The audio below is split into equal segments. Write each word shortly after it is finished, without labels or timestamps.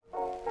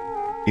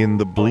In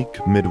the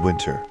Bleak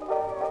Midwinter,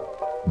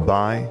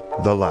 by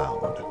The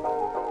Loud.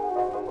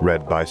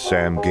 Read by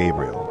Sam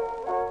Gabriel.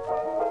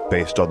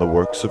 Based on the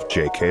works of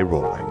J.K.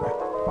 Rowling.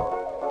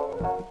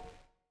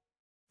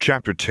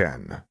 Chapter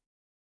 10.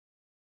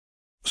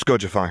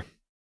 Scogify.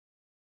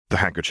 The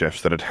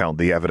handkerchiefs that had held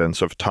the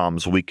evidence of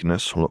Tom's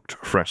weakness looked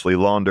freshly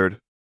laundered.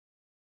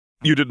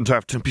 You didn't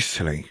have to be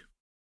silly.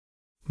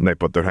 They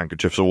put their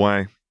handkerchiefs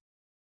away.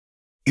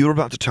 You were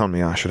about to tell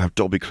me I should have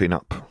Dobby clean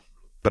up,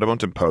 but I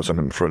won't impose on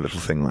him for a little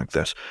thing like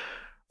this.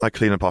 I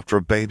clean up after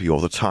a baby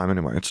all the time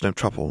anyway, it's no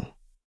trouble.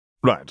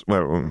 Right,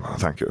 well,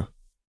 thank you.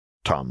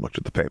 Tom looked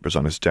at the papers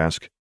on his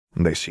desk.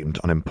 They seemed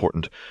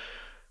unimportant.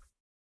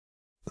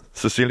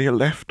 Cecilia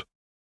left?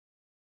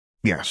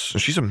 Yes,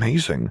 she's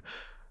amazing.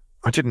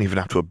 I didn't even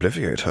have to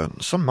obliviate her.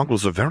 Some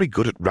muggles are very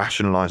good at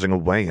rationalizing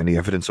away any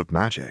evidence of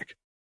magic.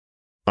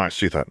 I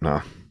see that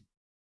now.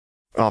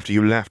 After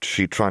you left,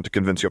 she tried to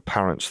convince your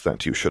parents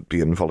that you should be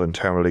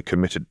involuntarily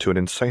committed to an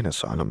insane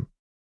asylum.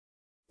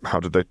 How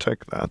did they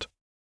take that?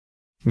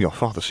 Your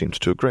father seemed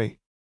to agree.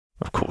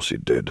 Of course he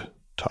did,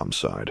 Tom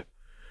sighed.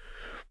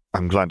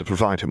 I'm glad to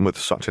provide him with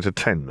such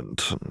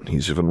entertainment.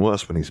 He's even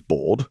worse when he's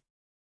bored.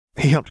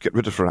 He helped get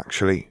rid of her,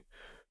 actually.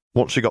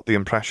 Once she got the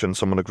impression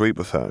someone agreed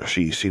with her,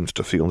 she seemed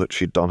to feel that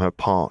she'd done her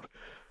part,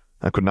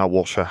 and could now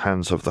wash her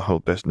hands of the whole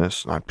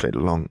business. I played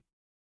along.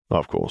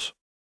 Of course.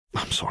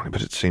 I'm sorry,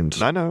 but it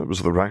seemed... I know it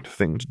was the right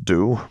thing to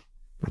do.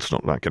 It's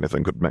not like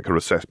anything could make her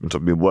assessment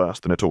of me worse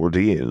than it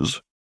already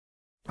is.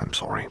 I'm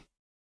sorry.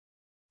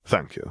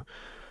 Thank you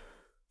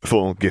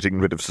for getting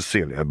rid of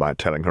Cecilia by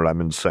telling her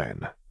I'm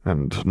insane,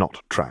 and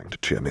not trying to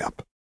cheer me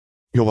up.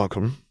 You're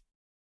welcome.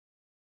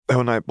 Oh,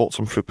 and I bought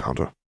some fruit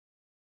powder.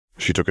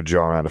 She took a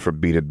jar out of her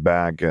beaded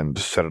bag and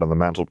set it on the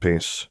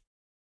mantelpiece.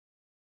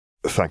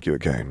 Thank you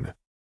again.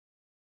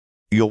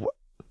 You're...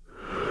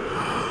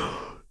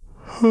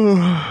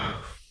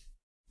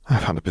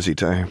 I've had a busy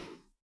day.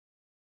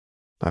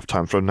 I have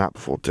time for a nap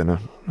before dinner.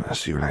 I'll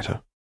see you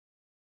later.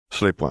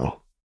 Sleep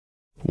well.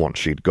 Once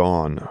she'd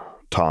gone,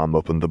 Tom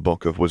opened the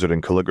book of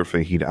wizarding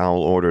calligraphy he'd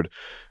owl-ordered,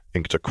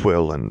 inked a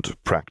quill, and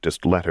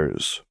practiced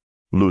letters,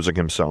 losing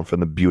himself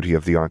in the beauty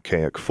of the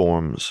archaic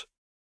forms.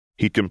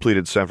 He'd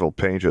completed several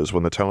pages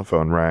when the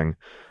telephone rang.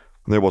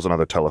 There was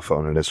another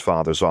telephone in his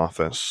father's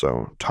office,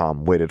 so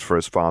Tom waited for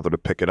his father to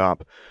pick it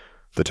up.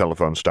 The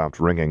telephone stopped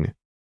ringing.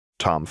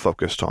 Tom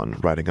focused on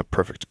writing a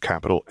perfect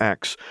capital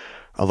X,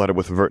 a letter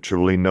with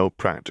virtually no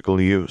practical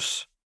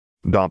use.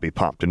 Dobby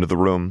popped into the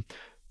room.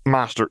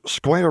 Master,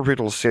 Squire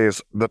Riddle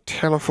says the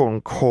telephone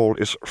call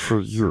is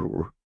for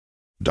you.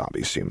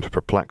 Dobby seemed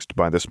perplexed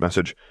by this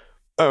message.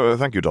 Oh,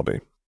 thank you, Dobby.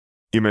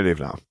 You may leave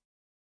now.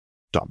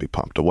 Dobby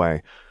popped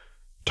away.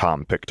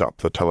 Tom picked up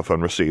the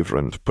telephone receiver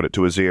and put it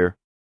to his ear.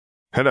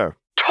 Hello.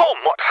 Tom,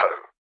 what ho?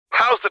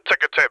 How's the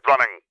ticker tape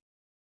running?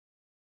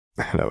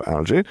 Hello,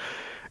 Algy.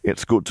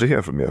 It's good to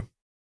hear from you.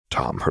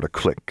 Tom heard a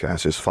click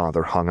as his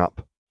father hung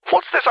up.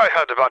 What's this I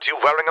heard about you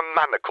wearing a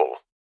manacle?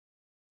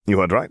 You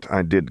heard right.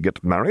 I did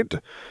get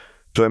married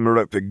to a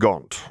Merope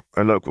Gaunt,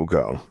 a local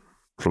girl,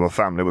 from a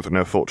family with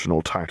no fortune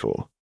or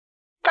title.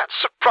 That's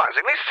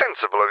surprisingly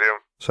sensible of you,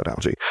 said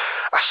Algy.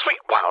 A sweet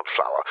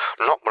wildflower,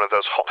 not one of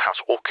those hothouse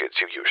orchids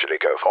you usually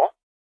go for.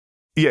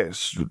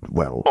 Yes,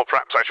 well... Or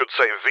perhaps I should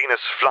say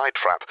Venus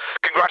flytrap.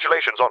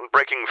 Congratulations on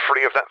breaking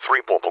free of that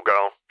three-porple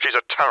girl. She's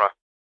a terror.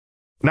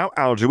 Now,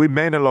 Algy, we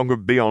may no longer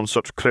be on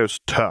such close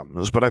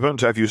terms, but I won't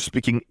have you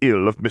speaking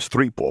ill of Miss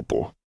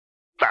Threeporple.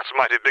 That's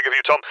mighty big of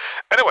you, Tom.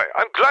 Anyway,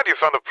 I'm glad you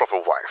found a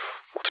proper wife.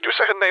 What did you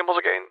say her name was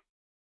again?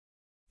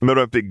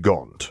 Merope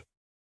Gaunt.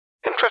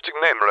 Interesting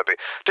name, Merope.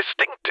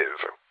 Distinctive.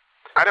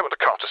 I don't want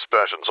to cast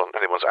aspersions on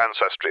anyone's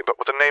ancestry, but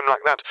with a name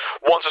like that,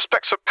 one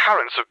suspects her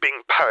parents of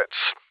being poets.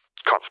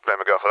 Can't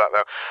blame a girl for that,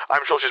 though.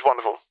 I'm sure she's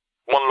wonderful.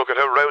 One look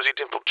at her rosy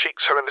dimpled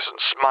cheeks, her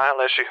innocent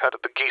smile as she herded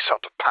the geese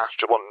out to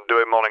pasture one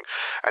dewy morning,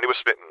 and he was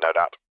smitten, no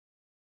doubt.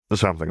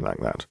 Something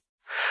like that.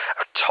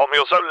 Oh, Tom,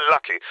 you're so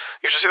lucky.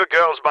 You should see the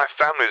girls my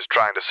family's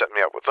trying to set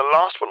me up with. The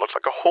last one looked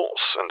like a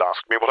horse and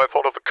asked me what I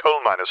thought of the coal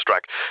miners'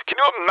 strike. Can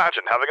you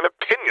imagine having an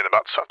opinion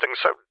about something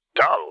so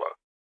dull?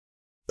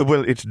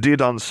 Well, it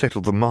did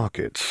unsettle the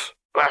markets.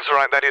 That's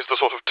right, that is the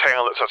sort of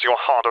tale that sets your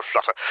heart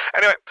aflutter.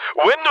 Anyway,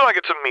 when do I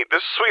get to meet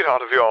this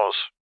sweetheart of yours?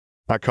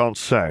 I can't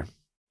say.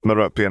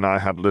 Merope and I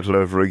had a little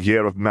over a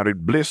year of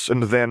married bliss,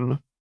 and then...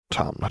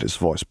 Tom let his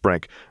voice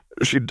break.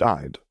 She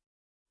died,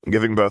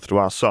 giving birth to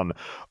our son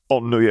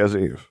on New Year's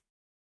Eve.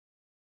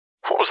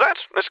 What was that?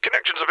 This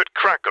connection's a bit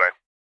crackly.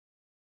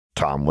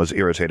 Tom was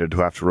irritated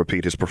to have to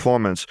repeat his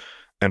performance,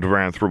 and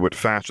ran through it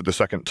faster the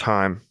second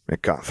time.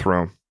 It got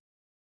through.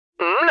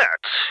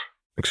 Nuts!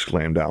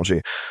 Exclaimed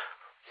Algy.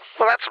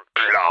 Well, that's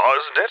blah,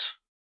 isn't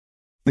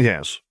it?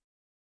 Yes.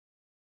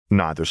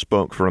 Neither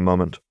spoke for a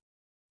moment.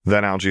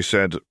 Then Algy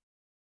said,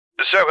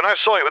 So when I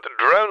saw you at the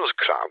Drones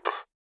Club...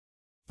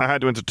 I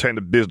had to entertain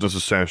a business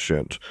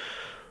associate,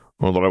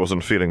 although I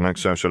wasn't feeling like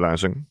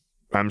socializing.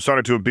 I'm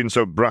sorry to have been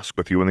so brusque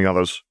with you and the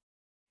others.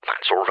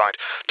 That's all right.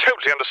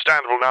 Totally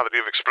understandable now that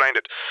you've explained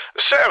it.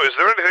 So, is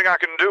there anything I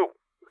can do?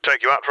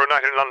 take you out for a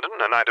night in London,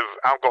 a night of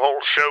alcohol,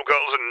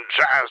 showgirls, and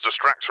jazz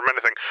distracts from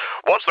anything.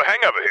 Once the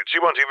hangover hits,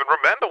 you won't even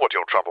remember what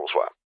your troubles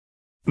were.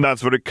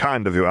 That's very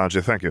kind of you,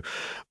 Algy, thank you.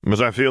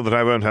 But I feel that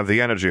I won't have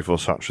the energy for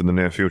such in the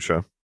near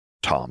future.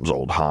 Tom's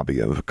old hobby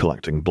of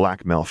collecting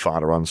blackmail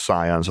fodder on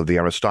scions of the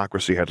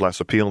aristocracy had less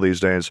appeal these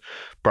days,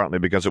 partly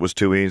because it was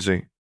too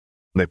easy.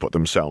 They put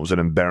themselves in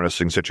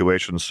embarrassing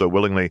situations so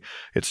willingly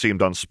it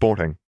seemed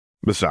unsporting.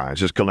 Besides,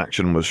 his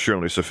collection was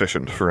surely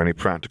sufficient for any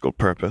practical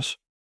purpose.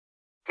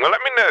 Well, let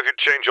me know if you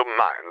change your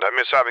mind. I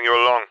miss having you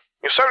along.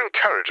 You're so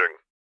encouraging.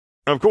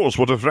 Of course,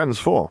 what are friends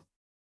for?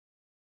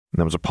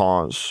 There was a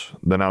pause.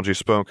 Then Algy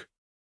spoke.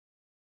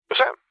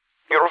 So,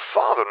 you're a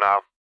father now?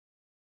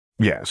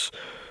 Yes.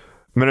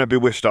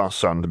 Mirabie wished our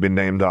son to be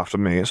named after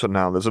me, so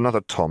now there's another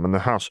Tom in the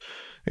house.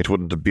 It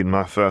wouldn't have been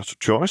my first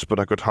choice, but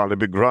I could hardly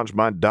begrudge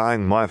my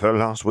dying wife her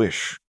last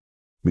wish.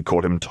 We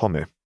called him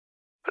Tommy.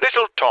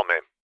 Little Tommy.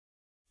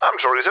 I'm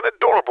sure he's an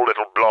adorable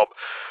little blob.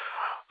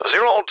 So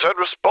you're all turned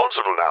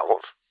responsible now,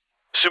 what?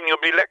 Soon you'll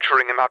be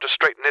lecturing him how to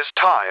straighten his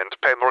tie and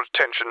pay more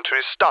attention to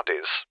his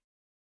studies.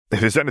 If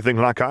he's anything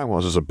like I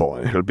was as a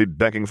boy, he'll be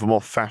begging for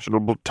more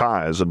fashionable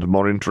ties and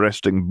more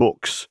interesting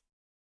books.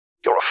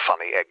 You're a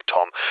funny egg,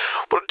 Tom.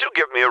 Well, do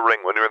give me a ring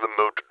when you're in the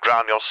mood to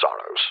drown your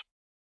sorrows.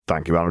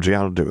 Thank you, Algy,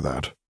 I'll do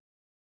that.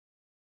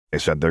 They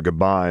said their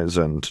goodbyes,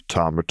 and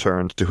Tom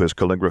returned to his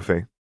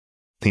calligraphy.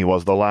 He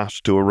was the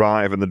last to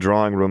arrive in the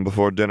drawing room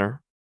before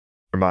dinner.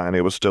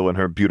 Hermione was still in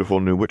her beautiful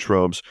new witch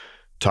robes.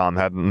 Tom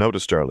hadn't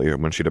noticed earlier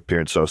when she'd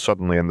appeared so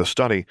suddenly in the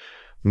study,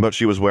 but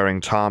she was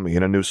wearing Tommy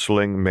in a new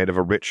sling made of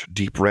a rich,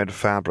 deep red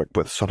fabric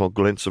with subtle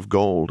glints of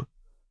gold.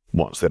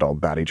 Once they'd all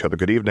bade each other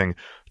good evening,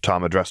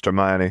 Tom addressed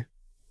Hermione.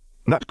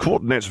 That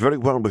coordinates very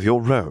well with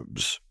your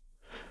robes.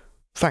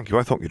 Thank you,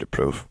 I thought you'd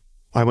approve.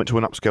 I went to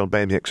an upscale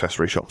baby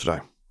accessory shop today.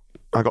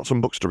 I got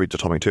some books to read to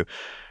Tommy, too.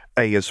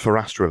 A is for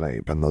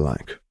astrolabe and the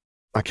like.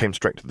 I came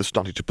straight to the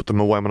study to put them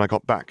away when I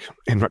got back.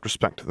 In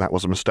retrospect, that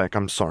was a mistake.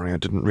 I'm sorry, I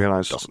didn't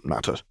realize. Doesn't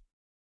matter.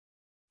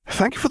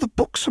 Thank you for the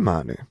books,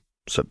 Hermione,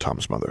 said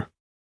Tom's mother.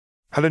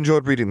 I'd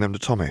enjoyed reading them to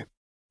Tommy.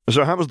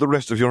 So how was the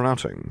rest of your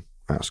outing?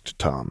 Asked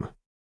Tom.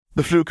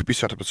 The flue could be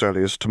set up as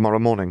early as tomorrow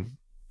morning.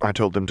 I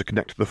told them to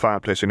connect to the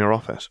fireplace in your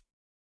office.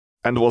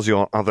 And was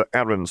your other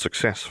errand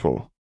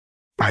successful?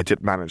 I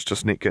did manage to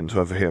sneak in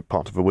to overhear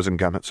part of a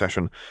Wizengamot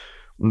session.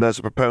 There's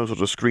a proposal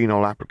to screen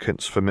all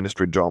applicants for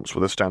ministry jobs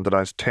with a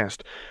standardized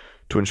test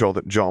to ensure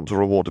that jobs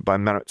are awarded by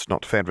merits,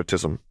 not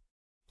favoritism.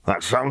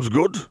 That sounds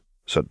good,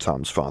 said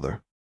Tom's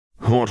father.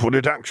 What would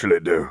it actually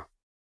do?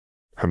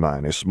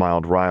 Hermione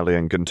smiled wryly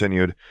and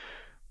continued.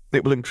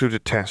 It will include a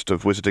test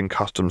of wizarding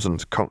customs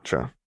and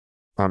culture.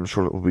 I'm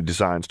sure it will be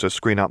designed to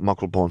screen out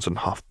muggleborns and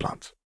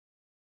half-bloods.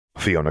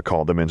 Fiona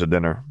called them into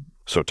dinner,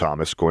 so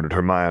Tom escorted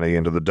Hermione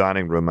into the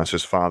dining room as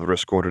his father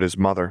escorted his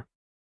mother.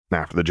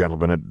 After the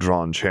gentlemen had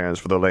drawn chairs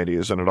for the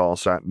ladies and had all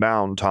sat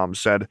down, Tom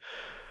said,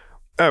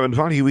 Oh, and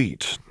while you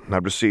eat,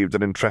 I've received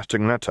an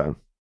interesting letter.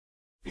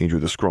 He drew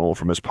the scroll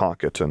from his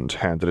pocket and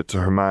handed it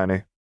to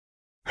Hermione.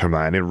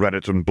 Hermione read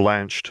it and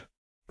blanched.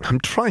 I'm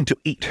trying to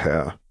eat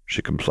here,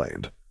 she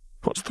complained.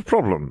 What's the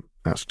problem?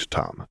 Asked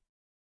Tom.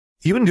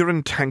 You and your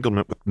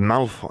entanglement with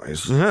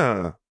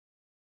Malfoys.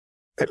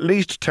 At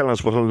least tell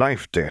us what a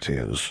life debt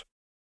is.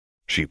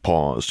 She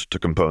paused to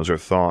compose her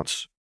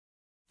thoughts.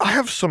 I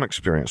have some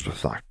experience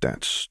with life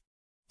debts.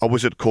 A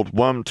wizard called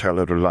Wormtail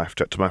owed a life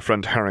debt to my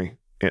friend Harry.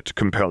 It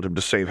compelled him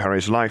to save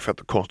Harry's life at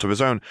the cost of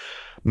his own.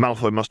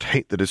 Malfoy must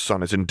hate that his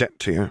son is in debt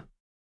to you.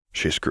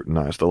 She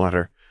scrutinized the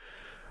letter.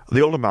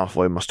 The older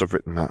Malfoy must have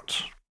written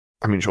that.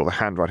 I mean, sure, the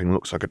handwriting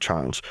looks like a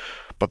child's,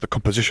 but the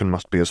composition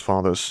must be his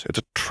father's. It's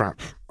a trap.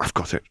 I've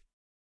got it.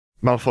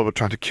 Malfoy will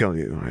try to kill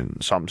you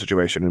in some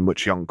situation in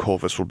which young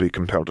Corvus will be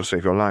compelled to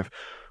save your life.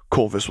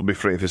 Corvus will be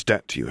free of his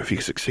debt to you if he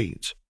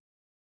succeeds.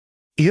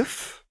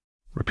 If?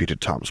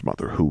 Repeated Tom's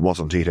mother, who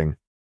wasn't eating.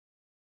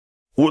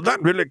 Would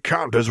that really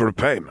count as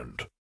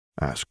repayment?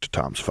 Asked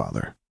Tom's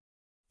father.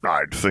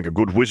 I'd think a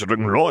good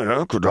wizarding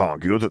lawyer could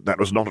argue that that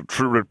was not a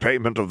true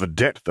repayment of the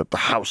debt that the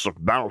House of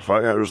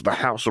Malfoy owes the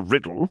House of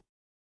Riddle.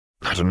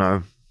 I don't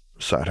know,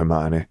 sighed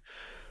Hermione.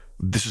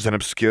 This is an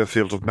obscure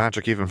field of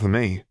magic even for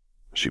me.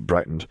 She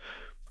brightened.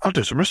 I'll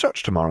do some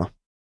research tomorrow.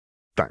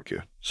 Thank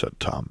you, said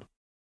Tom.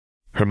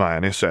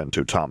 Hermione said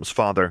to Tom's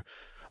father,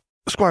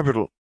 Squire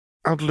Riddle,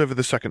 I'll deliver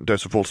the second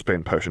dose of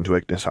Wolfsbane potion to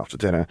Ignis after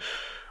dinner.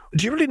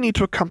 Do you really need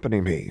to accompany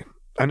me?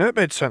 I know it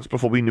made sense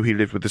before we knew he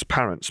lived with his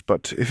parents,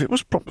 but if it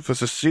was proper for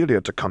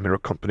Cecilia to come here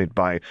accompanied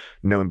by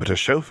no one but a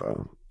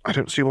chauffeur, I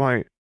don't see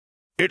why.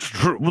 It's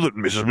true that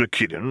Mrs.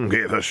 McKinnon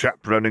gave her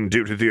chaperoning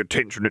duty the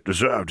attention it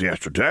deserved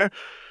yesterday,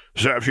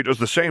 so if she does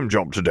the same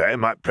job today,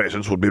 my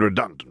presence would be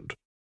redundant,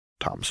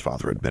 Tom's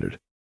father admitted.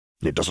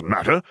 It doesn't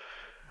matter,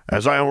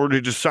 as I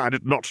already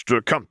decided not to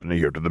accompany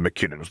you to the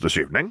McKinnons this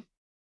evening.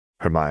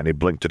 Hermione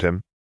blinked at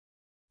him.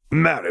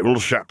 Mary will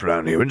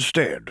chaperone you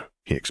instead,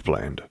 he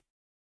explained.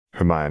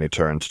 Hermione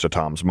turned to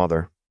Tom's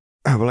mother.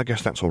 Oh, well, I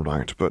guess that's all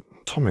right, but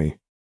Tommy...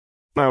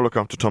 I'll look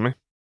after Tommy,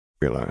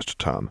 realized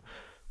Tom.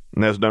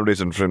 There's no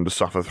reason for him to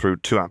suffer through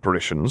 2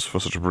 apparitions for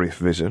such a brief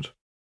visit.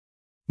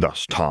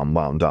 Thus Tom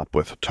wound up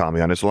with Tommy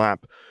on his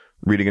lap,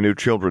 reading a new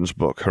children's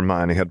book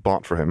Hermione had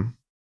bought for him.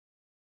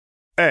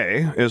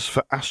 A is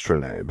for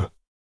astrolabe.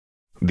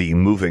 The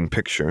moving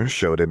picture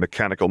showed a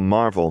mechanical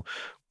marvel,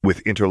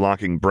 with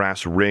interlocking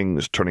brass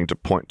rings turning to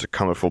point to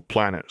colorful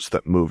planets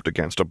that moved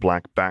against a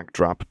black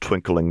backdrop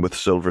twinkling with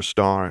silver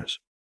stars.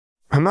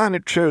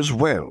 Hermione chose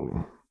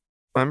well.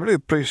 I'm really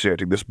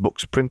appreciating this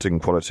book's printing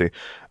quality.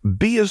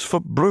 B is for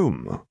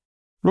broom.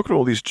 Look at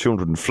all these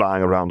children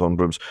flying around on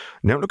brooms.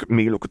 Don't look at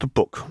me, look at the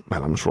book.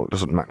 Well, I'm sure it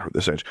doesn't matter at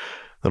this age.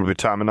 There'll be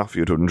time enough for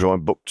you to enjoy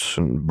books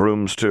and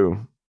brooms,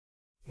 too.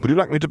 Would you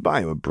like me to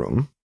buy you a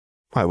broom?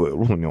 I will,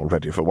 when you're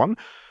ready for one.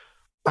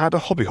 I had a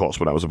hobby horse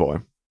when I was a boy.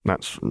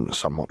 That's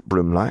somewhat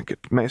broom-like.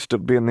 It may still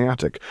be in the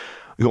attic.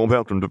 You're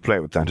welcome to play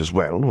with that as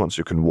well, once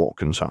you can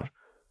walk and such.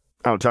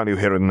 I'll tell you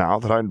here and now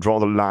that I draw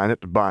the line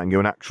at buying you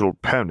an actual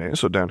pony,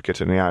 so don't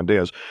get any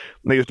ideas.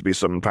 There used to be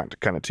some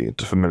practicality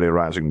to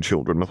familiarizing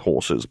children with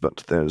horses, but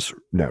there's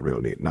no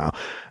real need now,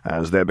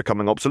 as they're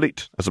becoming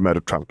obsolete as a mode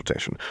of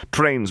transportation.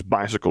 Trains,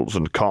 bicycles,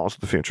 and cars of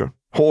the future.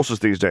 Horses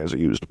these days are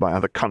used by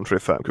either country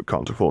folk who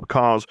can't afford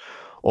cars,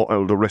 or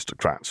old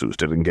aristocrats who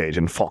still engage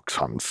in fox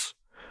hunts.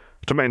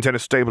 To maintain a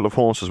stable of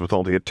horses with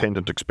all the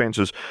attendant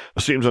expenses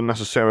seems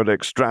unnecessarily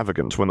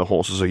extravagant when the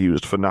horses are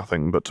used for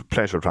nothing but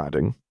pleasure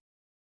riding.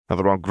 Now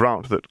there are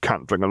grout that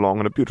cantering along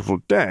on a beautiful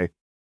day,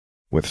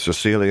 with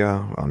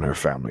Cecilia on her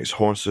family's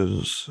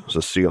horses,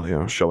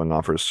 Cecilia showing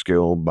off her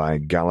skill by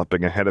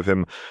galloping ahead of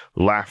him,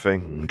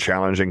 laughing,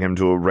 challenging him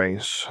to a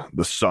race,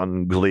 the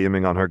sun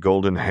gleaming on her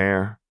golden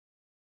hair.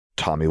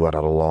 Tommy let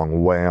out a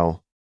long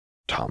wail.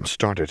 Tom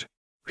started.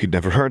 He'd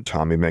never heard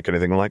Tommy make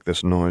anything like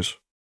this noise.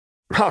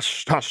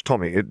 Hush, hush,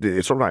 Tommy,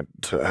 it's all right.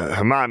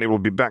 Hermione will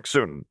be back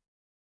soon.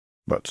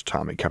 But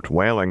Tommy kept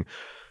wailing.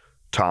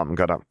 Tom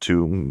got up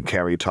to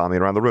carry Tommy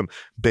around the room.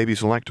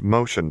 Babies liked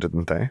motion,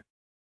 didn't they?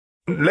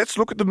 Let's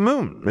look at the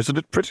moon. Isn't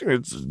it pretty?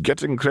 It's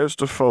getting close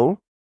to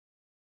full.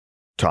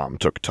 Tom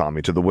took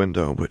Tommy to the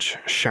window, which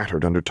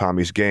shattered under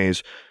Tommy's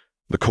gaze.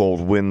 The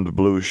cold wind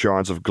blew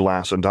shards of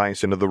glass and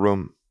ice into the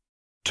room.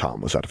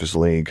 Tom was out of his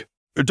league.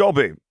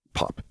 Dobby!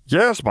 Pop.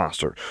 Yes,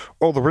 master.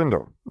 Oh, the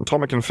window.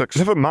 Tommy can fix.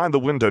 Never mind the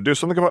window. Do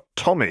something about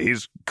Tommy.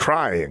 He's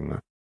crying.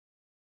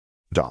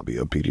 Dobby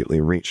obediently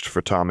reached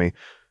for Tommy.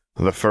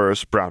 The fur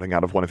sprouting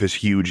out of one of his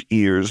huge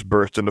ears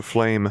burst into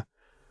flame.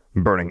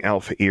 Burning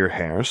elf ear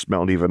hair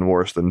smelled even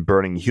worse than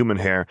burning human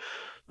hair,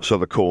 so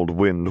the cold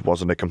wind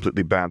wasn't a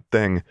completely bad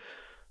thing.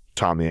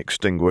 Tommy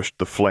extinguished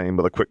the flame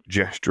with a quick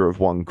gesture of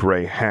one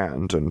gray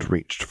hand and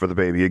reached for the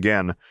baby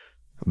again.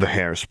 The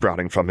hair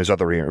sprouting from his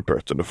other ear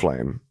burst into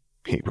flame.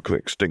 He quickly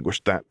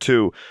extinguished that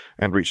too,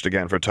 and reached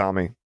again for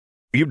Tommy.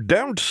 You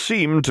don't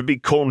seem to be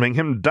calming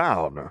him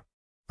down,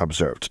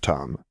 observed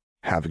Tom,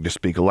 having to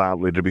speak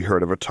loudly to be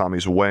heard over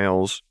Tommy's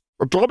wails.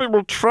 Dobby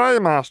will try,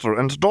 master,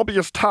 and Dobby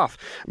is tough,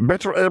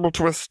 better able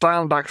to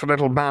withstand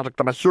accidental magic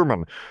than a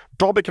human.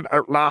 Dobby can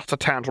outlast a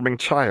tantruming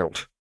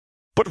child.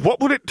 But what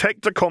would it take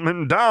to calm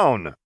him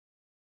down?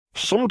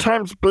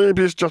 Sometimes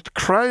babies just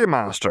cry,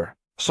 master.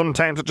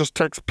 Sometimes it just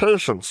takes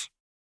patience.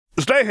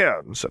 Stay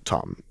here, said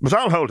Tom, but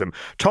I'll hold him.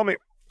 Tommy,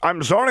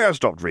 I'm sorry I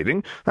stopped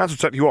reading. That's what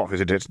set you off,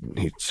 isn't it?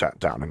 He sat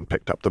down and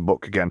picked up the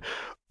book again.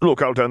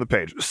 Look, I'll turn the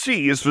page.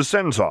 C is for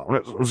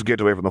centaur. Let's get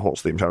away from the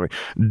horse theme, shall we?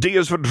 D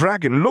is for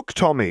dragon. Look,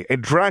 Tommy, a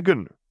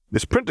dragon.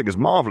 This printing is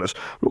marvellous.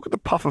 Look at the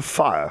puff of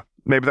fire.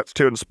 Maybe that's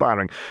too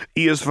inspiring.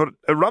 E is for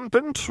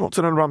erumpent. What's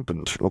an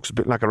erumpent? Looks a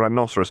bit like a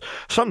rhinoceros.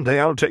 Someday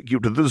I'll take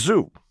you to the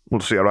zoo. We'll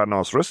see a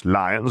rhinoceros,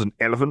 lions, and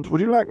elephant.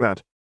 Would you like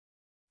that?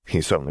 He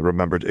suddenly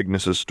remembered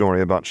Ignis's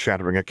story about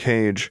shattering a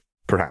cage.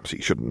 Perhaps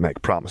he shouldn't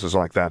make promises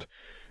like that.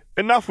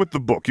 Enough with the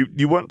book.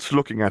 You weren't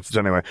looking at it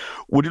anyway.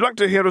 Would you like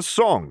to hear a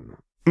song?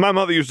 My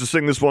mother used to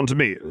sing this one to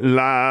me.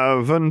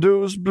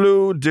 Lavender's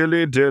blue,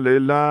 dilly dilly,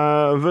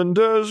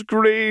 lavender's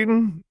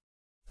green.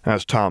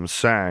 As Tom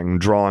sang,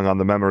 drawing on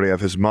the memory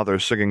of his mother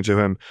singing to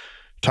him,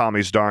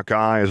 Tommy's dark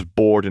eyes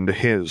bored into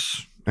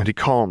his, and he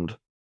calmed.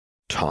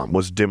 Tom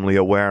was dimly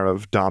aware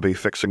of Dobby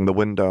fixing the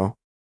window.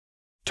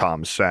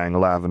 Tom sang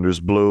Lavender's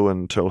Blue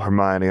until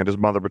Hermione and his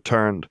mother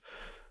returned.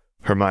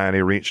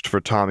 Hermione reached for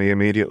Tommy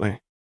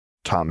immediately.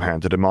 Tom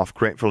handed him off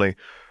gratefully.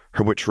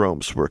 Her witch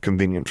robes were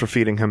convenient for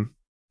feeding him.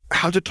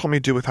 How did Tommy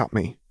do without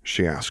me?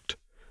 She asked.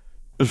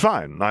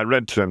 Fine, I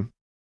read to him.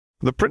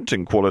 The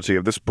printing quality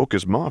of this book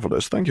is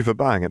marvellous. Thank you for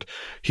buying it.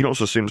 He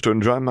also seems to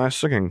enjoy my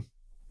singing.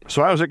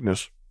 So how's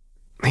Ignis?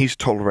 He's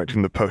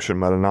tolerating the potion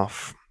well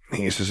enough.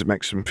 He says it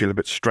makes him feel a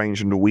bit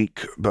strange and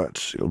weak,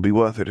 but it'll be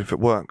worth it if it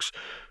works.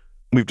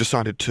 We've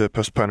decided to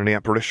postpone any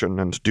apparition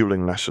and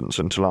dueling lessons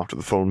until after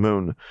the full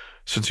moon,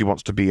 since he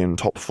wants to be in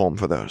top form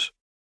for those.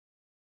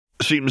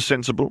 Seems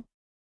sensible.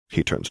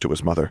 He turns to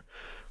his mother.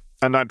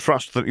 And I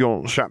trust that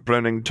your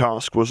chaperoning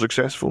task was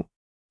successful.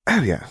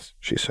 Oh, yes,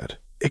 she said.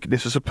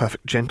 Ignis is a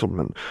perfect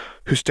gentleman,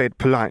 who stayed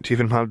polite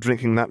even while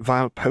drinking that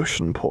vile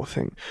potion, poor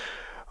thing.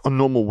 A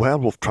normal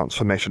werewolf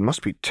transformation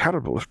must be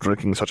terrible if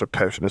drinking such a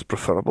potion is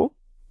preferable.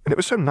 And it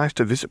was so nice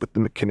to visit with the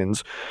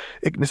McKinnons.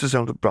 Ignis's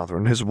elder brother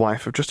and his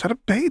wife have just had a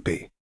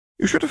baby.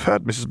 You should have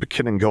heard Mrs.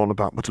 McKinnon go on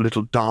about what a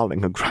little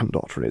darling her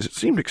granddaughter is. It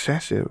seemed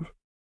excessive.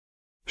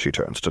 She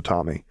turns to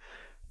Tommy.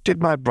 Did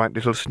my bright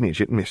little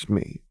snidget miss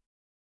me?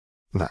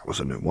 That was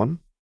a new one.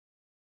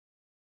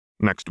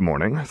 Next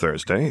morning,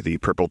 Thursday, the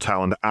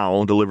purple-taloned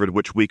owl delivered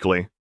Witch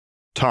Weekly.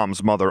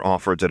 Tom's mother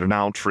offered it an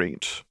owl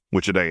treat,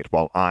 which it ate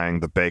while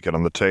eyeing the bacon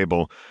on the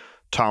table.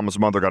 Tom's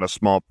mother got a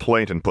small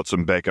plate and put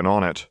some bacon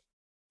on it.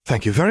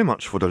 Thank you very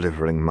much for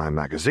delivering my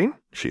magazine,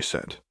 she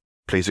said.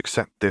 Please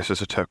accept this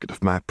as a token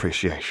of my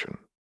appreciation.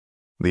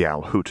 The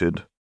owl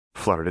hooted,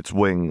 fluttered its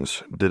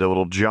wings, did a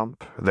little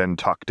jump, then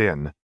tucked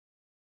in.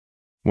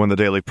 When the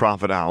Daily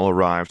Prophet owl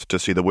arrived to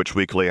see the Witch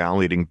Weekly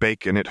owl eating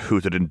bacon, it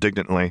hooted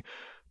indignantly.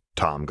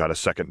 Tom got a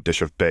second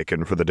dish of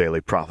bacon for the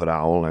Daily Prophet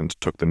owl and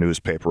took the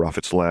newspaper off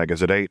its leg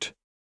as it ate.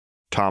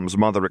 Tom's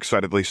mother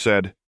excitedly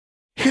said,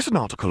 Here's an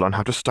article on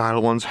how to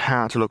style one's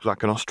hair to look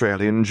like an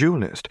Australian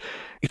duellist.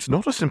 It's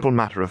not a simple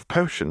matter of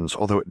potions,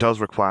 although it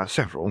does require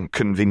several,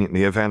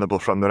 conveniently available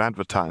from their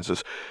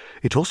advertisers.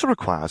 It also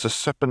requires a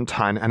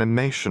serpentine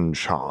animation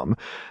charm,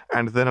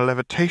 and then a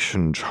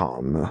levitation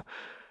charm.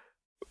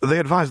 They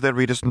advise their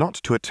readers not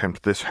to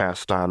attempt this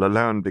hairstyle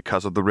alone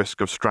because of the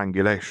risk of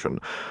strangulation.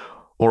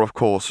 Or, of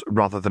course,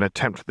 rather than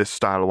attempt this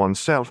style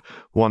oneself,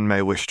 one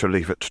may wish to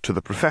leave it to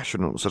the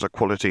professionals at a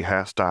quality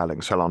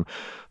hairstyling salon,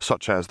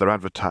 such as their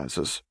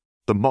advertisers.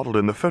 The model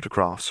in the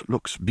photographs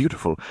looks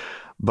beautiful,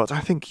 but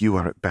I think you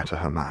wear it better,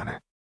 Hermione.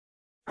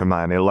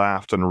 Hermione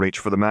laughed and reached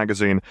for the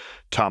magazine.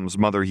 Tom's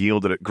mother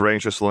yielded it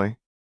graciously.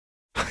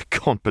 I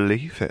can't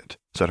believe it,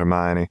 said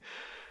Hermione.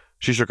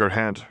 She shook her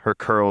head, her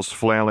curls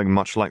flailing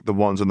much like the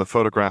ones in the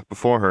photograph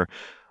before her.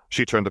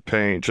 She turned a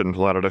page and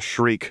let out a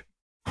shriek.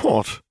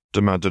 What?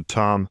 Demanded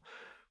Tom.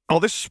 Are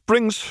this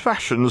spring's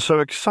fashions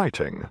so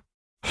exciting?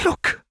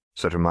 Look,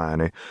 said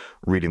Hermione,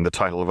 reading the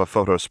title of a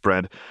photo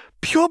spread.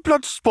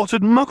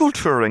 Pure-blood-spotted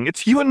muggle-touring.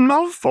 It's you and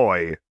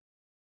Malfoy.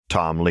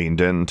 Tom leaned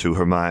into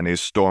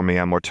Hermione's stormy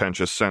and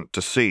portentous scent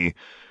to see.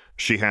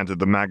 She handed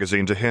the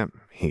magazine to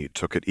him. He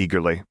took it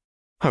eagerly.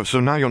 Oh, so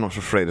now you're not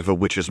afraid of a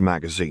witch's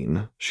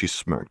magazine, she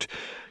smirked.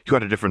 You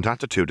had a different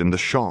attitude in the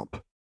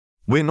shop.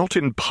 We're not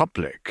in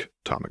public,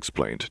 Tom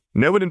explained.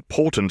 No one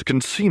important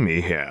can see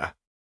me here.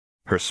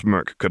 Her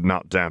smirk could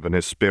not dampen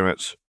his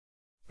spirits.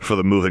 For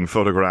the moving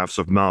photographs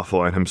of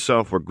Malfoy and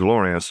himself were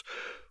glorious.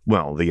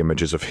 Well, the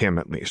images of him,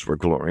 at least, were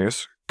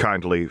glorious.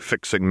 Kindly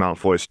fixing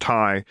Malfoy's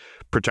tie,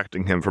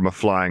 protecting him from a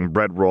flying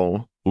bread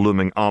roll,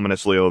 looming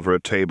ominously over a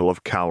table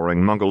of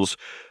cowering muggles.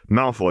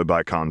 Malfoy,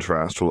 by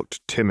contrast,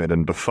 looked timid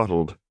and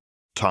befuddled.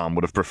 Tom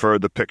would have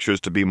preferred the pictures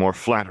to be more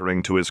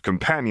flattering to his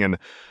companion,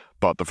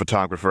 but the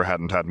photographer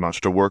hadn't had much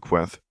to work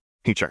with.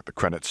 He checked the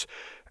credits.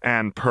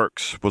 Anne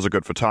Perks was a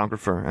good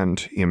photographer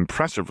and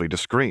impressively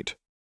discreet.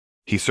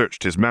 He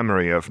searched his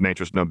memory of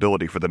nature's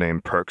nobility for the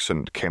name Perks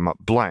and came up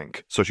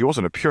blank, so she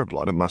wasn't a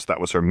pureblood unless that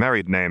was her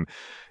married name,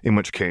 in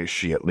which case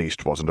she at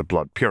least wasn't a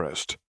blood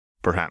purist.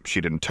 Perhaps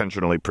she'd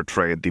intentionally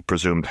portrayed the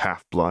presumed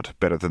half-blood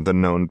better than the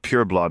known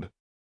pureblood.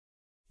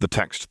 The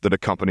text that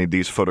accompanied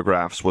these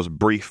photographs was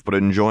brief but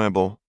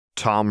enjoyable.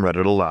 Tom read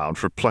it aloud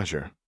for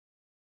pleasure.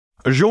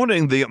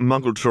 Joining the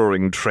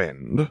muggle-touring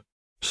trend,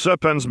 Sir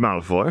Pens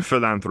Malfoy,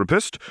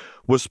 philanthropist,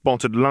 was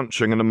spotted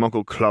lunching in a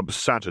Muggle club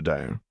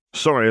Saturday.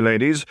 Sorry,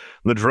 ladies,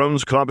 the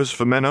Drones Club is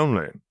for men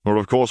only, or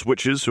of course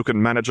witches who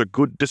can manage a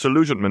good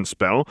disillusionment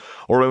spell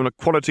or own a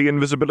quality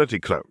invisibility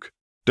cloak.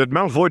 Did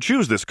Malfoy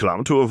choose this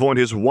club to avoid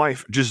his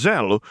wife,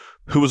 Giselle,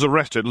 who was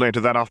arrested later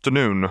that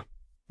afternoon?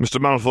 Mr.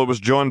 Malfoy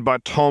was joined by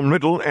Tom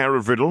Riddle, heir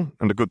of Riddle,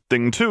 and a good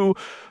thing too,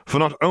 for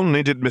not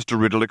only did Mr.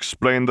 Riddle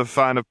explain the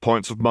finer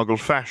points of Muggle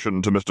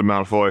fashion to Mr.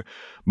 Malfoy,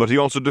 but he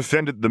also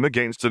defended them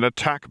against an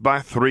attack by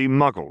 3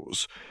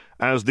 Muggles.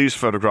 As these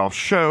photographs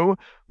show,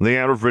 the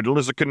heir of Riddle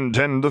is a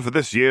contender for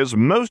this year's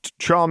Most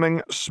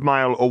Charming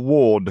Smile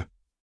Award.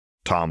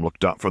 Tom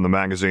looked up from the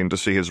magazine to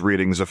see his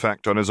reading's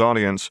effect on his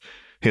audience.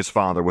 His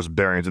father was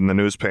buried in the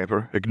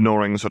newspaper,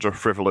 ignoring such a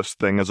frivolous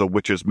thing as a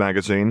witch's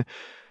magazine.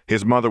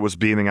 His mother was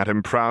beaming at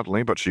him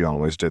proudly, but she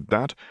always did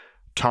that.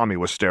 Tommy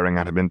was staring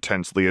at him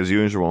intensely as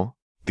usual.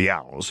 The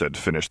owls had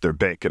finished their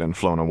bacon and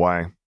flown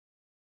away.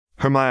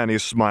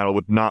 Hermione's smile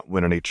would not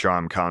win any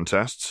charm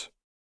contests.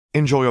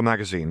 Enjoy your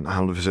magazine.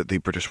 I'll visit the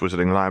British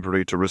Wizarding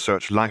Library to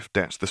research life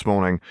debts this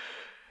morning.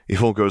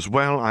 If all goes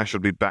well, I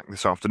shall be back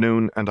this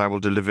afternoon, and I will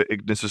deliver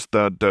Ignis's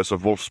 3rd dose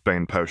of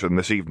Wolfsbane potion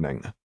this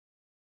evening.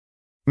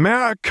 May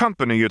I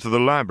accompany you to the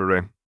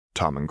library?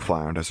 Tom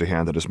inquired as he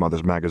handed his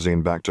mother's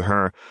magazine back to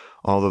her,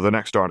 although the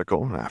next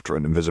article, after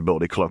an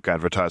invisibility cloak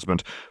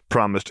advertisement,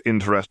 promised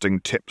interesting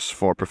tips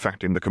for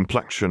perfecting the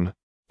complexion,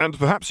 and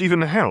perhaps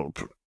even help.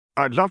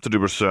 I'd love to do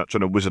research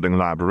in a wizarding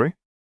library.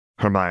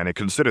 Hermione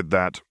considered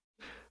that.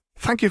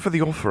 Thank you for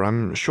the offer.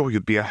 I'm sure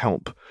you'd be a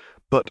help,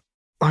 but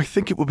I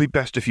think it would be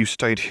best if you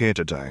stayed here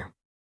today.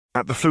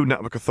 At the Flu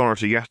Network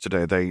Authority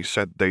yesterday, they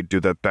said they'd do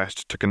their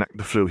best to connect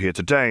the flu here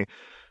today,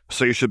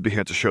 so you should be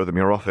here to show them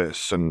your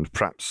office and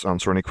perhaps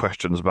answer any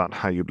questions about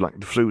how you'd like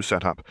the flu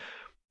set up.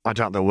 I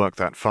doubt they'll work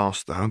that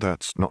fast, though.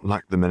 That's not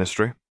like the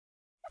Ministry.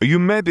 You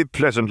may be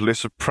pleasantly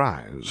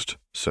surprised,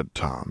 said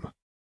Tom.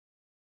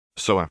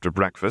 So after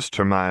breakfast,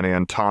 Hermione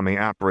and Tommy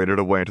apparated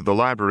away to the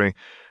library,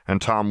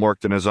 and Tom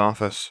worked in his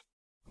office.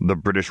 The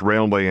British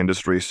railway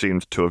industry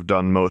seemed to have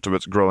done most of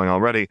its growing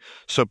already,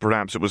 so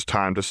perhaps it was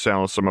time to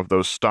sell some of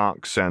those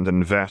stocks and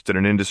invest in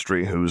an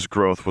industry whose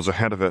growth was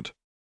ahead of it.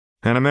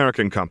 An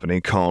American company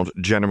called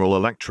General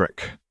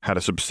Electric had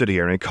a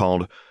subsidiary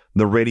called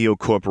the Radio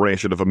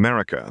Corporation of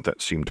America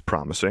that seemed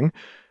promising.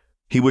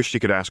 He wished he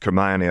could ask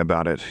Hermione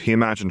about it. He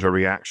imagined her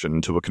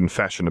reaction to a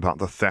confession about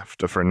the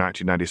theft of her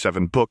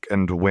 1997 book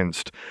and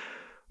winced.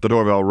 The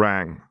doorbell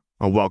rang,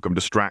 a welcome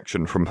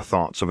distraction from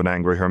thoughts of an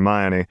angry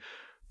Hermione.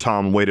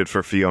 Tom waited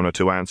for Fiona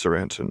to answer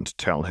it and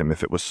tell him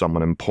if it was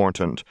someone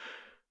important.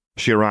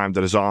 She arrived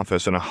at his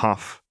office in a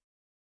huff.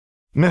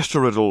 "Mr.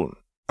 Riddle,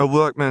 a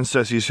workman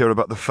says he's here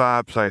about the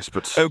fireplace,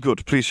 but—" "Oh,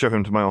 good, please show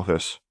him to my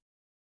office."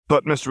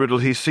 "But, Mr. Riddle,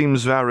 he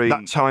seems very—"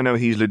 "That's how I know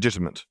he's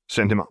legitimate.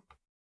 Send him up."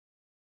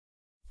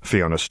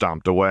 Fiona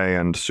stomped away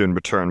and soon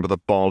returned with a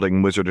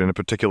balding wizard in a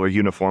particular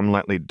uniform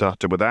lightly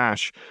dusted with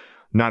ash.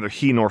 Neither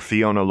he nor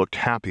Fiona looked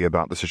happy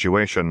about the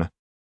situation.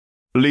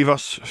 "Leave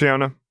us,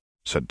 Fiona,"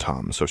 said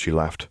Tom, so she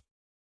left.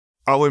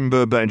 "Owen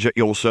Burbage at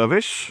your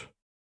service?"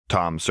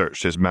 Tom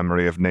searched his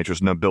memory of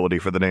nature's nobility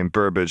for the name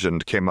Burbage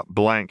and came up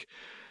blank.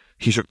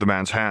 He shook the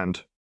man's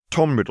hand.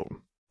 "Tom Riddle,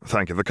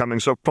 thank you for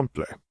coming so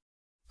promptly.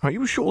 Are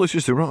you sure this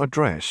is the right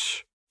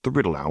address? The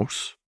Riddle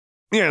House?"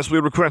 "Yes, we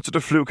requested a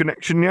flu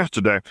connection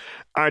yesterday.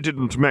 I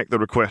didn't make the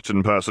request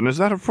in person. Is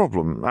that a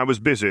problem? I was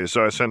busy,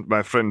 so I sent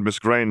my friend Miss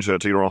Granger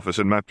to your office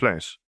in my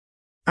place."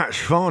 "That's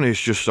fine,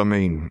 it's just,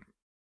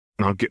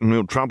 I'll get in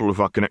real trouble if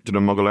I connected a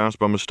Muggle house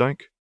by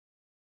mistake."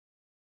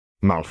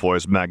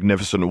 Malfoy's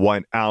magnificent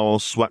white owl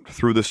swept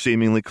through the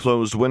seemingly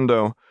closed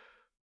window.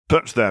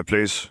 "Perch there,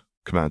 please,"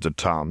 commanded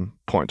Tom,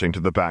 pointing to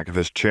the back of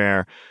his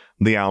chair.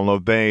 The owl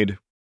obeyed.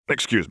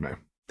 "Excuse me,"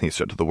 he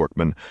said to the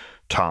workman.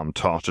 Tom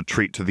tossed a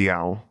treat to the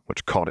owl,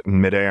 which caught it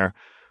in midair.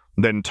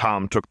 Then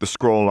Tom took the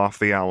scroll off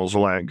the owl's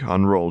leg,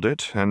 unrolled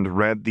it, and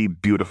read the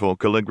beautiful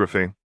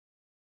calligraphy.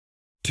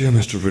 "Dear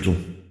Mr. Riddle,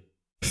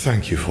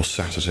 thank you for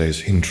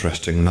Saturday's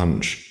interesting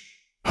lunch.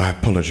 I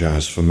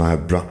apologize for my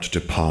abrupt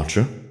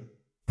departure,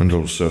 and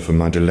also for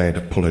my delayed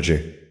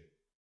apology.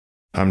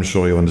 I'm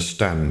sure you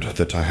understand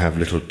that I have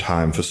little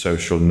time for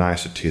social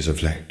niceties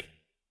of late.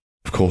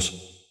 Of course,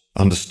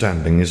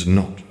 understanding is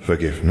not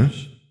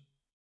forgiveness.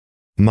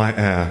 My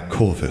heir,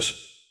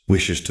 Corvus,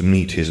 wishes to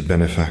meet his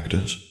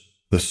benefactors,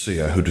 the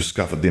seer who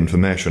discovered the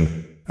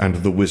information, and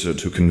the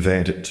wizard who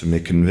conveyed it to me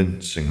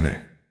convincingly.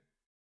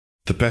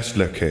 The best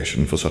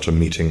location for such a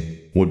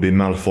meeting would be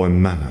Malfoy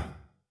Manor,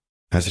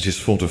 as it is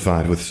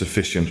fortified with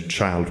sufficient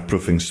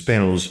child-proofing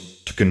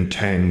spells to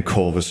contain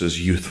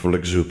Corvus's youthful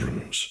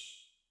exuberance,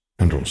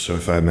 and also,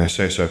 if I may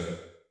say so,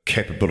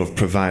 capable of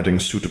providing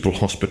suitable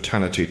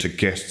hospitality to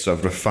guests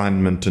of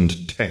refinement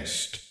and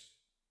taste.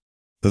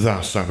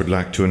 Thus, I would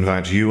like to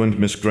invite you and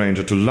Miss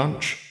Granger to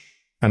lunch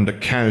and a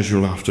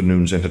casual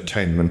afternoon's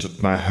entertainment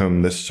at my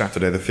home this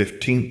Saturday the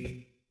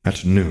 15th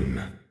at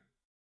noon.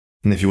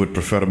 And if you would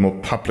prefer a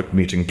more public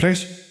meeting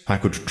place, I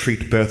could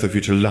treat both of you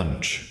to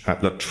lunch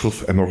at La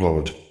Truffe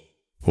Emeraude,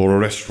 or a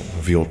restaurant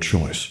of your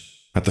choice,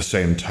 at the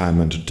same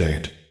time and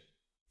date.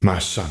 My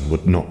son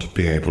would not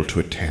be able to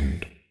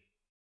attend.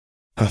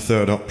 A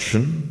third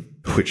option,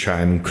 which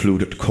I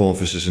include at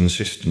Corvus's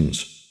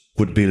insistence,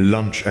 would be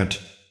lunch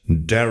at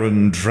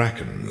Darren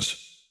Dragon's.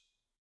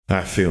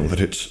 I feel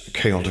that its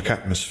chaotic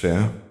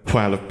atmosphere,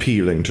 while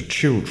appealing to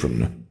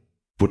children,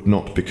 would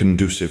not be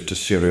conducive to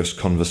serious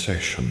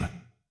conversation,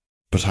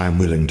 but I am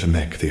willing to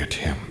make the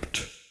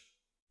attempt.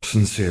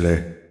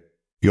 Sincerely,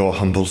 your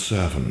humble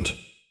servant,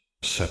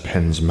 Sir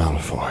Pens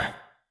Malfoy.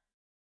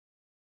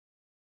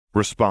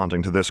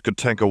 Responding to this could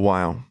take a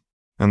while,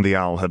 and the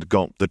owl had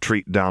gulped the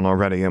treat down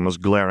already and was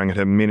glaring at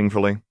him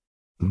meaningfully.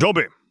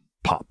 "Dobby!"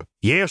 "Pop."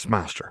 "Yes,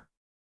 master."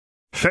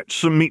 "Fetch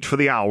some meat for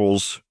the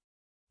owls."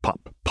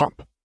 "Pop,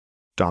 pop."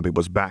 Dobby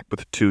was back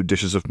with 2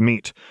 dishes of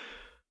meat.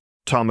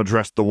 Tom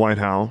addressed the white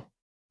owl.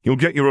 "You'll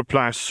get your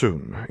reply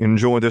soon.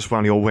 Enjoy this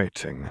while you're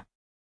waiting."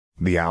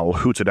 The owl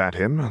hooted at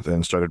him,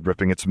 then started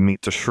ripping its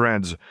meat to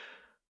shreds.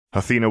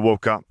 Athena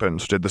woke up and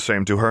did the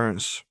same to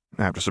hers,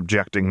 after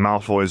subjecting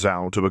Malfoy's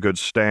owl to a good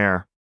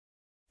stare.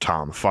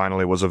 Tom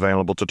finally was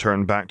available to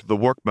turn back to the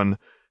workman,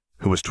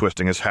 who was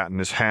twisting his hat in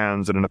his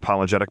hands in an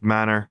apologetic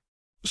manner.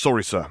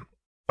 "Sorry, sir.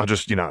 I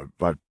just, I don't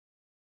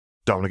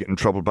want to get in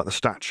trouble about the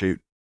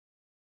statute."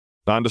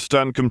 "I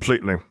understand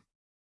completely.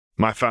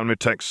 My family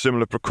takes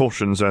similar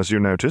precautions, as you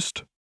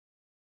noticed."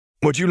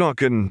 "Would you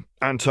like an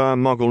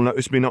anti-Muggle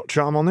notice-me-not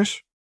charm on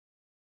this?"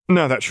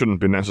 "No, that shouldn't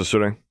be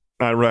necessary.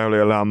 I rarely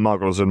allow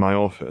Muggles in my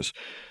office.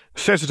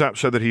 Set it up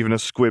so that even a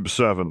squib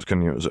servant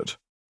can use it."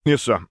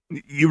 "Yes, sir.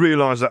 You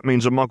realize that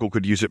means a Muggle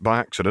could use it by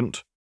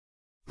accident?"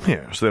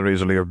 "Yes, they're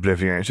easily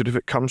obliviated if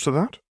it comes to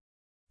that."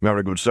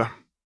 "Very good, sir."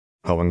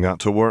 Owen got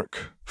to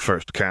work,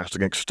 first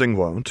casting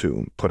Extinguo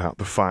to put out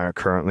the fire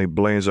currently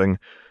blazing.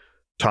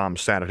 Tom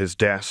sat at his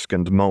desk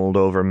and mulled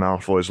over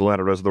Malfoy's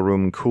letter as the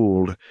room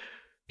cooled.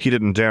 He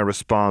didn't dare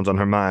respond on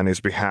Hermione's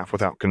behalf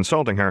without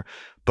consulting her,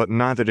 but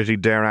neither did he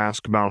dare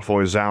ask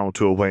Malfoy's owl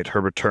to await her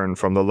return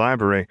from the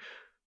library.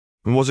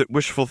 Was it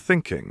wishful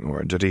thinking,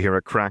 or did he hear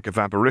a crack of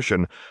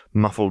apparition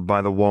muffled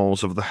by the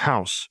walls of the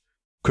house?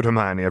 Could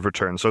Hermione have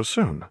returned so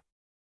soon?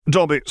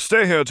 Dobby,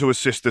 stay here to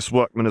assist this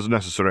workman as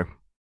necessary.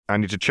 I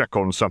need to check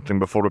on something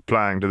before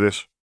replying to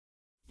this.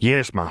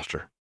 Yes,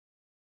 master.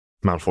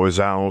 Malfoy's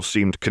owl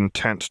seemed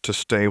content to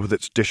stay with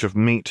its dish of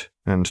meat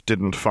and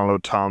didn't follow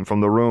Tom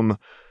from the room.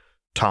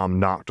 Tom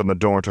knocked on the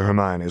door to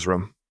Hermione's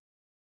room.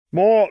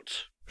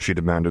 What? She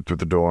demanded through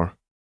the door.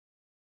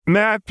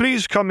 May I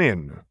please come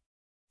in?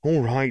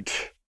 All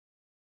right.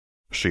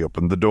 She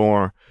opened the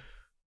door.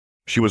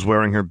 She was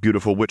wearing her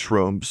beautiful witch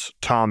robes,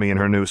 Tommy in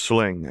her new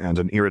sling, and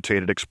an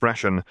irritated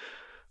expression.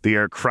 The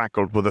air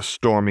crackled with a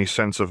stormy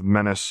sense of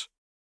menace.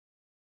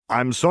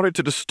 I'm sorry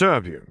to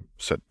disturb you,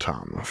 said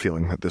Tom,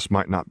 feeling that this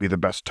might not be the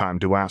best time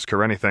to ask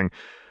her anything.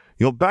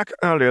 You're back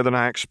earlier than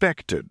I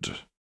expected.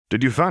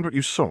 Did you find what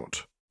you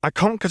sought? I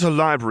can't get a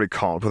library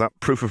card without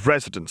proof of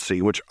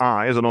residency, which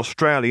I, as an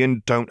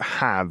Australian, don't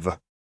have.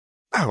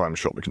 Oh, I'm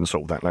sure we can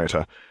solve that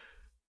later.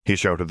 He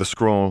showed her the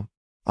scroll.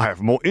 I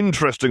have more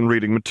interesting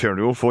reading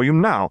material for you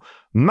now.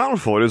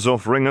 Malfoy is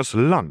offering us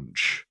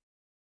lunch.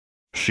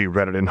 She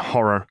read it in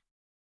horror.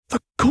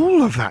 The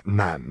gall of that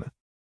man!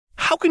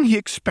 How can he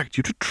expect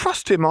you to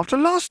trust him after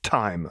last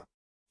time?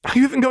 Are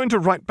you even going to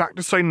write back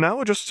to say no,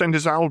 or just send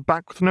his owl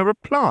back with no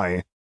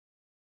reply?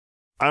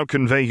 I'll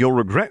convey your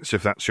regrets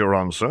if that's your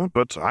answer,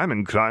 but I'm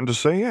inclined to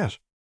say yes.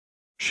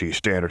 She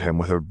stared at him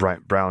with her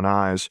bright brown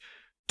eyes.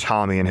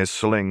 Tommy in his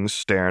slings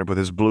stared with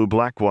his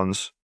blue-black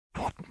ones.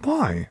 What?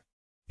 Why?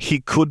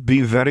 He could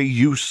be very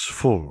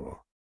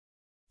useful.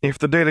 If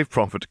the Daily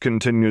Prophet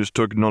continues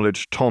to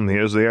acknowledge Tommy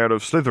as the heir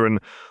of Slytherin,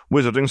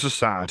 Wizarding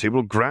Society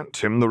will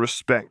grant him the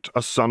respect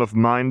a son of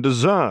mine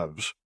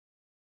deserves.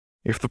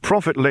 If the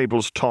Prophet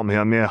labels Tommy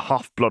a mere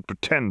half-blood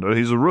pretender,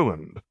 he's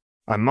ruined.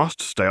 I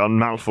must stay on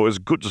Malfoy's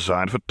good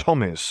side for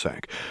Tommy's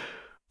sake.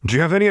 Do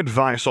you have any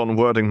advice on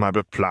wording my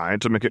reply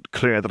to make it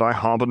clear that I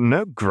harbour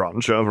no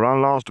grudge over our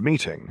last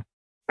meeting?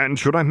 And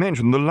should I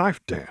mention the life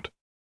debt?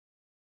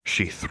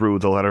 She threw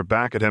the letter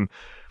back at him.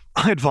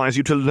 I advise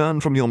you to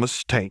learn from your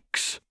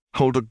mistakes,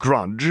 hold a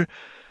grudge,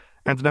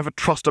 and never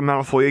trust a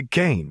Malfoy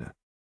again.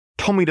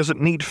 Tommy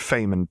doesn't need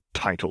fame and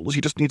titles,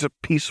 he just needs a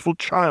peaceful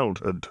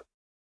childhood.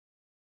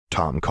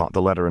 Tom caught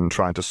the letter and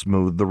tried to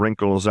smooth the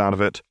wrinkles out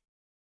of it.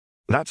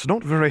 That's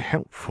not very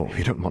helpful. If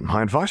you don't want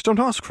my advice, don't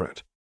ask for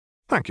it.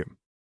 Thank you.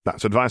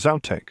 That's advice I'll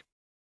take.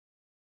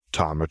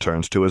 Tom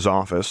returned to his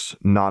office,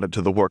 nodded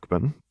to the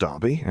workman,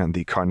 Dobby, and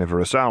the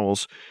carnivorous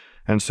owls,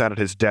 and sat at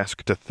his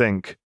desk to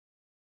think.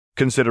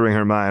 Considering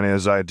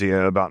Hermione's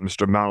idea about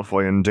Mr.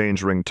 Malfoy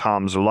endangering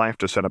Tom's life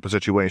to set up a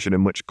situation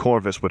in which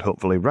Corvus would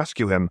hopefully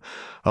rescue him,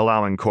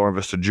 allowing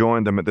Corvus to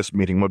join them at this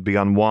meeting would be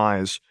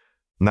unwise.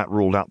 That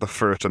ruled out the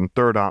first and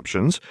third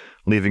options,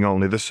 leaving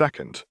only the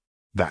second.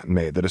 That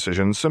made the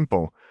decision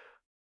simple.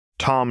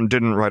 Tom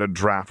didn't write a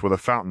draft with a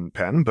fountain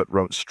pen, but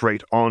wrote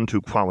straight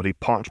onto quality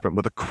parchment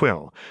with a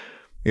quill.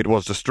 It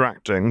was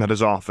distracting that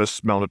his office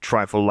smelled a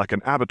trifle like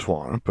an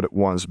abattoir, but it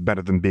was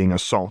better than being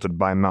assaulted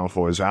by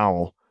Malfoy's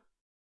owl.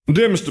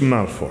 Dear Mr.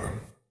 Malfoy,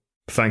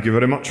 thank you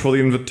very much for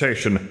the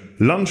invitation.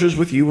 Lunches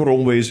with you are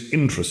always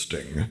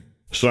interesting,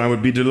 so I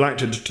would be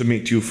delighted to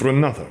meet you for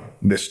another,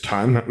 this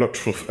time at La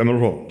Truffe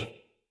Emeraude.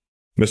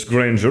 Miss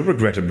Granger,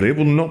 regrettably,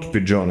 will not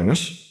be joining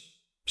us.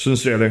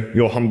 Sincerely,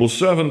 your humble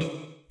servant,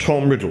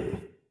 Tom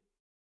Riddle.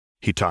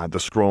 He tied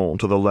the scroll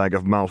to the leg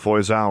of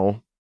Malfoy's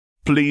owl.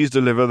 Please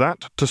deliver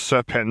that to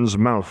Sir Pens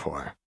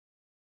Malfoy.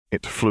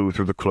 It flew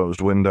through the closed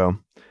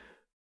window.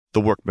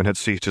 The workman had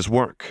ceased his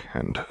work,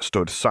 and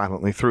stood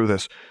silently through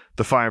this.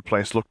 The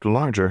fireplace looked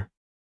larger.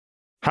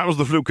 How's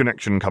the flu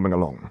connection coming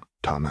along?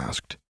 Tom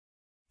asked.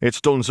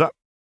 It's done, sir,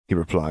 he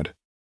replied.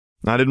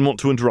 I didn't want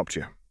to interrupt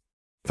you.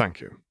 Thank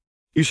you.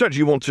 You said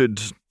you wanted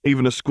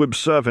even a squib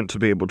servant to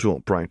be able to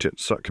operate it,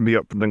 so it can be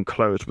opened and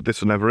closed with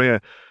this in every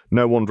ear.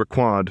 No one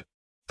required.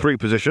 3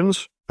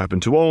 positions, open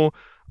to all,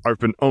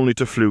 open only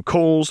to flu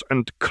calls,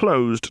 and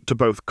closed to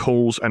both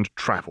calls and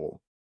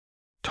travel.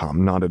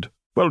 Tom nodded.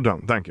 Well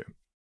done, thank you.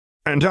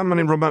 And how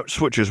many remote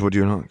switches would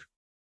you like?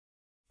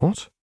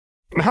 What?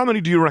 How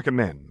many do you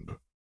recommend?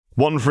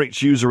 1 for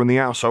each user in the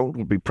household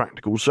would be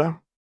practical, sir.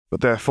 But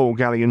they're 4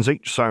 galleons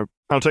each, so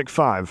I'll take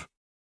 5.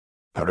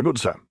 Very good,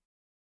 sir.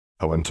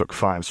 Owen took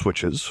 5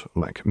 switches,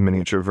 like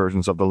miniature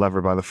versions of the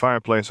lever by the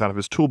fireplace, out of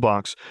his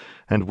toolbox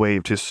and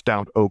waved his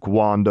stout oak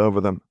wand over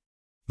them.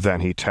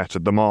 Then he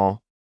tested them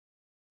all.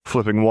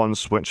 Flipping 1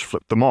 switch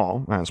flipped them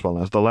all, as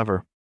well as the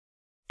lever.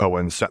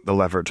 Owen set the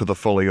lever to the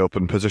fully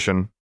open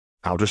position.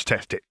 I'll just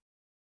test it.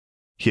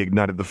 He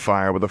ignited the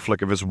fire with a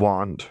flick of his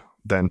wand,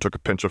 then took a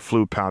pinch of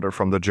flu powder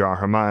from the jar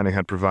Hermione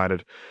had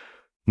provided.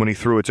 When he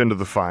threw it into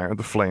the fire,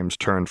 the flames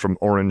turned from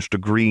orange to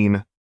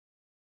green.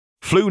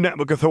 Flu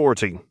Network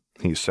Authority,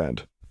 he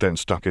said, then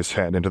stuck his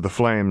head into the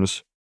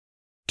flames.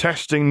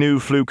 Testing new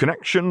flu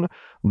connection,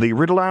 the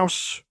Riddle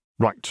House.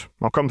 Right,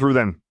 I'll come through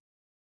then.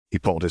 He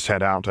pulled his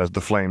head out as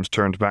the flames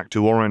turned back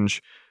to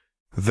orange.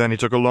 Then he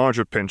took a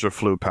larger pinch of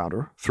flue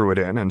powder, threw it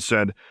in, and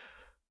said,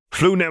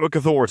 "Flue Network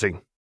Authority,"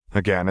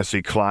 again as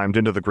he climbed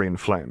into the green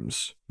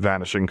flames.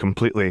 Vanishing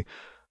completely,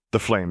 the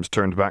flames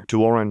turned back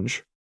to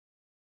orange.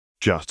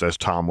 Just as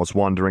Tom was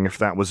wondering if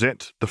that was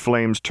it, the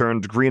flames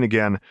turned green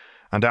again,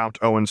 and out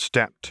Owen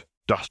stepped,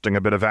 dusting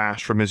a bit of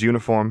ash from his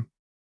uniform.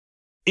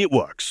 "It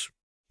works,"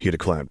 he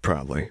declared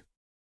proudly.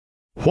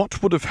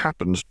 What would have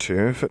happened to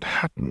you if it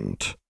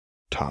hadn't?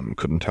 Tom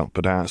couldn't help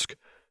but ask.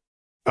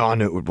 I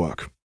knew it would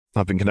work.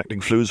 I've been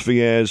connecting flues for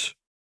years.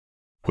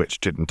 Which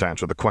didn't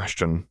answer the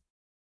question.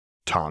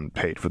 Tom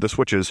paid for the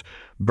switches.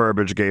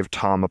 Burbage gave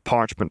Tom a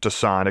parchment to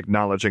sign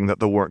acknowledging that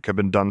the work had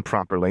been done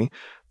properly,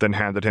 then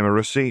handed him a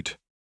receipt.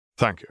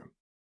 Thank you.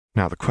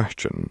 Now the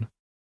question,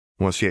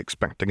 was he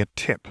expecting a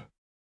tip?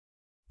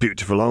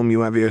 Beautiful home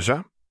you have here,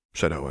 sir,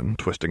 said Owen,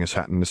 twisting his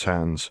hat in his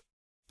hands.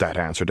 That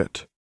answered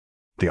it.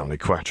 The only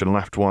question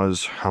left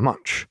was, how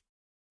much?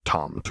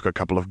 Tom took a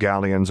couple of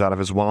galleons out of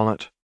his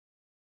wallet.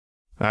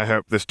 I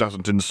hope this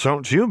doesn't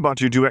insult you,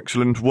 but you do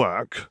excellent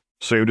work,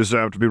 so you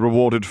deserve to be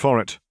rewarded for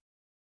it.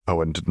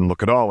 Owen didn't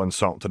look at all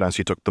insulted as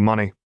he took the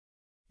money.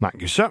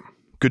 Thank you, sir.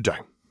 Good day.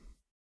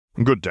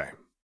 Good day.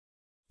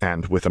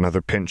 And with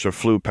another pinch of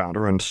flue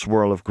powder and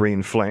swirl of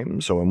green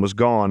flames, Owen was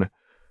gone.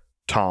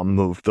 Tom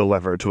moved the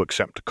lever to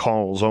accept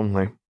calls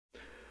only.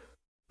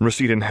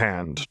 Receipt in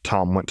hand,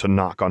 Tom went to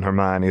knock on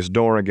Hermione's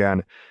door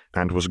again,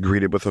 and was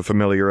greeted with a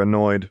familiar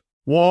annoyed,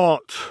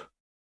 What?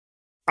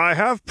 I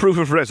have proof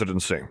of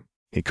residency,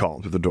 he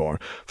called through the door.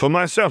 For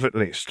myself, at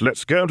least.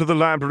 Let's go to the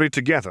library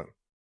together.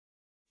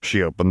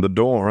 She opened the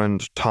door,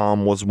 and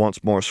Tom was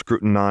once more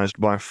scrutinized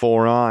by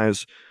 4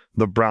 eyes,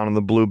 the brown and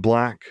the blue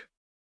black.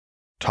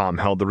 Tom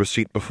held the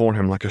receipt before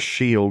him like a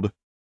shield.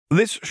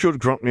 This should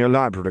grant me a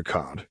library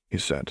card, he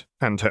said,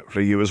 and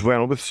hopefully you as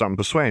well with some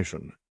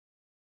persuasion.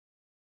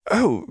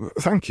 Oh,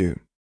 thank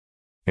you.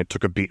 It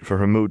took a beat for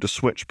her mood to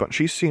switch, but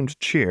she seemed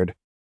cheered.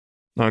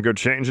 I'll go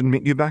change and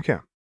meet you back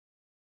here.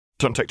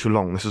 Don't take too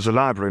long. This is a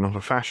library, not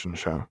a fashion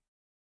show.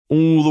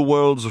 All the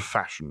world's a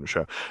fashion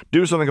show.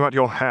 Do something about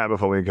your hair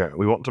before we go.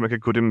 We want to make a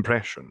good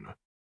impression.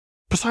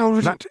 But I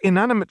already... That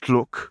inanimate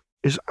look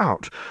is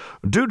out.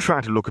 Do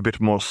try to look a bit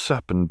more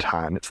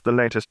serpentine. It's the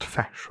latest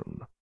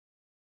fashion.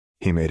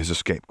 He made his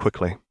escape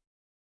quickly.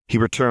 He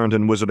returned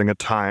in wizarding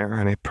attire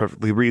in a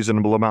perfectly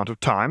reasonable amount of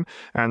time,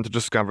 and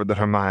discovered that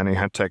Hermione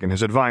had taken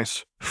his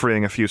advice,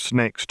 freeing a few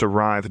snakes to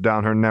writhe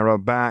down her narrow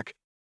back.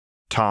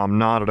 Tom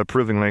nodded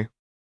approvingly.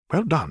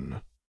 Well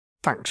done.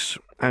 Thanks,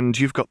 and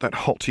you've got that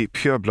haughty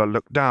pureblood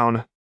look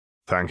down.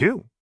 Thank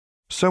you.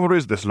 So where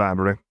is this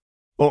library?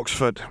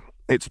 Oxford.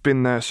 It's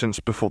been there since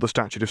before the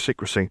Statute of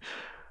Secrecy.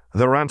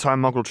 There are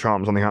anti-muggle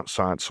charms on the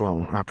outside, so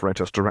I'll operate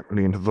us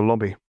directly into the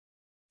lobby.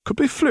 Could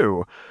be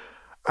Flue.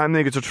 I'm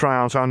eager to try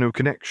out our new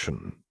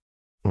connection.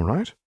 All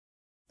right.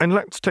 And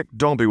let's take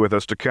Dobby with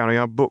us to carry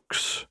our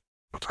books.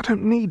 But I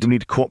don't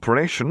need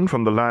cooperation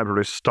from the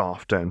library's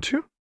staff, don't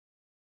you?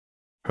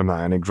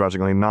 Hermione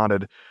grudgingly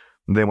nodded.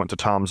 They went to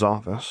Tom's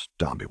office.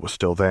 Dobby was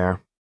still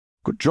there.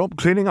 Good job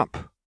cleaning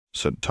up,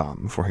 said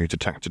Tom, for he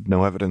detected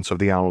no evidence of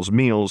the owl's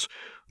meals,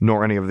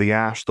 nor any of the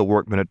ash the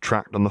workmen had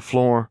tracked on the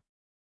floor.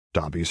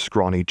 Dobby's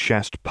scrawny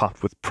chest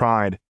puffed with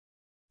pride.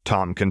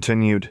 Tom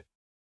continued.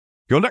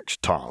 Your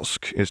next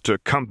task is to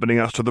accompany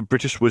us to the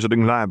British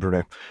Wizarding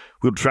Library.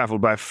 We'll travel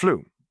by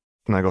Flue.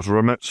 I got a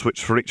remote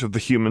switch for each of the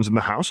humans in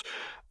the house.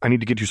 I need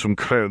to get you some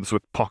clothes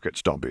with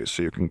pockets, Dobby,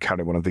 so you can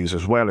carry one of these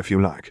as well if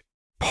you like.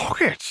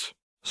 Pockets?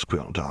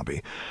 Squealed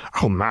Dobby.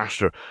 Oh,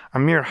 master, a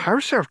mere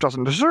house elf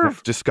doesn't deserve...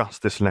 Let's discuss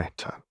this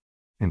later,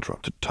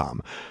 interrupted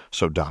Tom,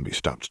 so Dobby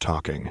stopped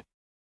talking.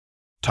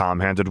 Tom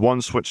handed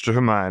one switch to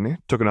Hermione,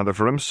 took another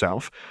for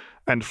himself,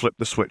 and flipped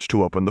the switch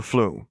to open the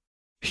Flue.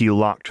 He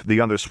locked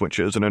the other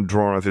switches in a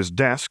drawer of his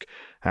desk,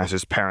 as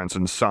his parents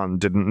and son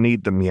didn't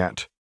need them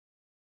yet.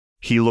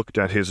 He looked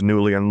at his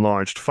newly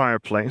enlarged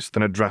fireplace,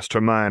 then addressed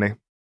Hermione.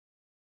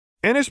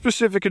 Any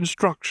specific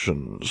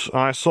instructions?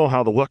 I saw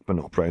how the workmen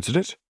operated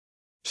it.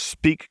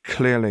 Speak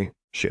clearly,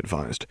 she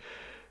advised.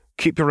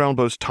 Keep your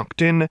elbows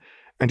tucked in,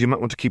 and you might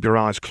want to keep your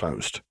eyes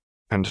closed.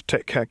 And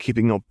take care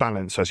keeping your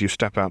balance as you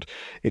step out.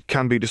 It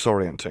can be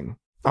disorienting.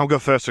 I'll go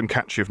first and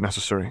catch you if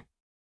necessary.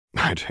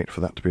 I'd hate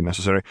for that to be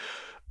necessary.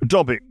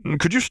 Dobby,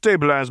 could you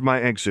stabilize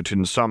my exit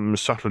in some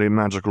subtly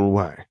magical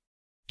way?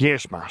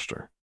 Yes,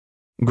 master.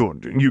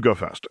 Good, you go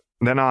first.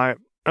 Then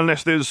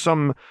unless there's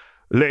some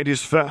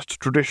ladies first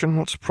tradition,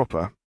 what's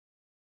proper?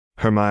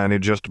 Hermione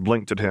just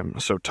blinked at him,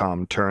 so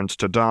Tom turned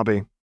to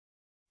Dobby.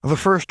 The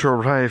first to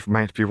arrive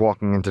might be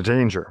walking into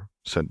danger,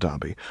 said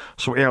Dobby.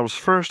 So elves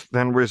first,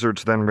 then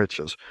wizards, then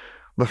witches.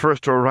 The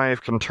first to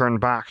arrive can turn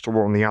back to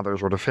warn the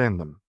others or defend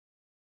them.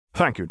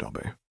 Thank you,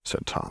 Dobby,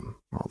 said Tom,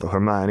 although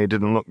Hermione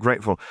didn't look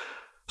grateful.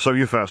 So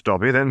you first,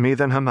 Dobby, then me,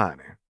 then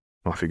Hermione.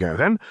 Off you go,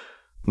 then.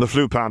 The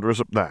flue powder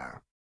is up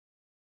there.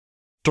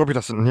 Dobby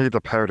doesn't need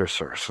the powder,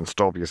 sir, since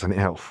Dobby is an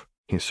elf,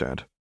 he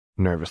said,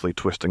 nervously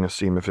twisting a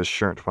seam of his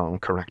shirt while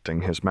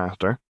correcting his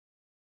master.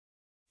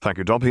 Thank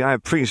you, Dobby. I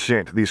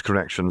appreciate these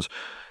corrections.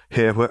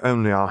 Here where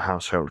only our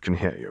household can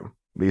hear you.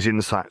 These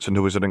insights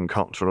into wizarding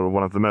culture are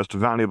one of the most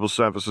valuable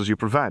services you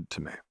provide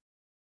to me."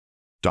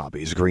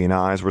 Darby's green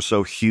eyes were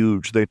so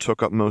huge they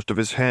took up most of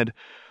his head.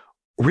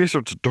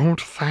 "Wizards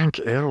don't thank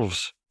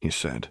elves," he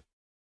said.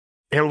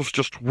 "Elves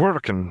just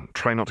work and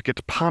try not to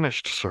get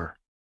punished, sir."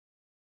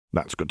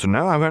 "That's good to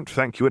know. I won't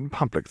thank you in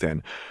public,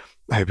 then.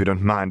 I hope you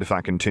don't mind if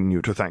I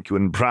continue to thank you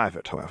in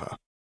private, however."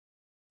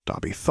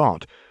 Darby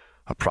thought,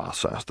 a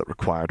process that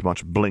required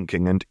much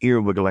blinking and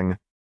ear-wiggling.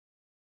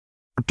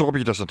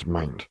 "Darby doesn't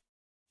mind,"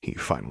 he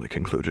finally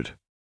concluded.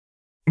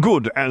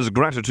 "Good, as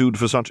gratitude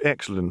for such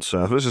excellent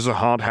service is a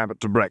hard habit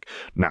to break.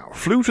 Now,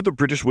 flew to the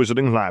British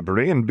Wizarding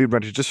Library and be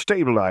ready to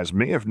stabilize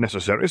me if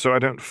necessary so I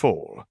don't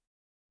fall."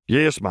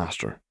 "Yes,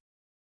 master."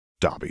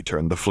 Darby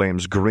turned the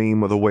flames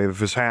green with a wave of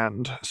his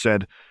hand,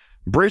 said,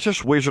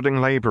 "British Wizarding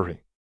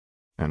Library,"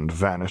 and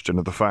vanished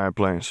into the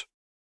fireplace.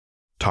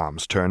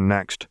 Tom's turn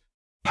next.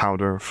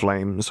 Powder,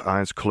 flames,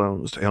 eyes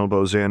closed,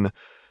 elbows in.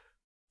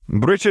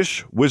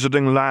 "British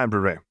Wizarding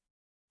Library,"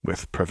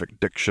 with perfect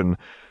diction,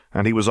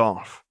 and he was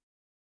off.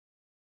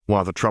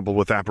 While the trouble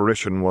with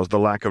apparition was the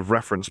lack of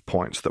reference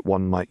points that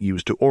one might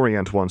use to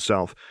orient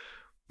oneself,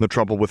 the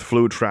trouble with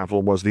flu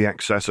travel was the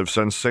excess of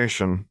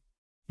sensation.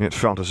 It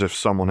felt as if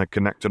someone had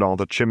connected all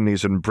the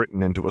chimneys in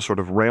Britain into a sort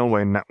of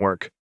railway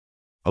network,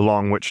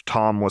 along which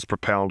Tom was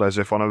propelled as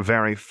if on a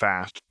very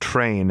fast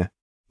train.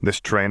 This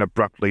train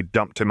abruptly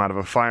dumped him out of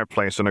a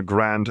fireplace in a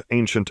grand,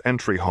 ancient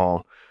entry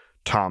hall.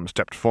 Tom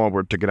stepped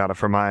forward to get out of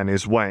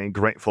Hermione's way,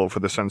 grateful for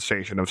the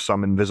sensation of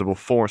some invisible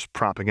force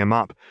propping him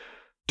up.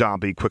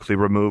 Darby quickly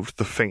removed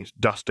the faint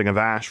dusting of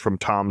ash from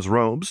Tom's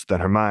robes, then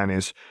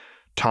Hermione's.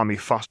 Tommy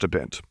fussed a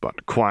bit,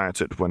 but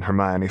quieted when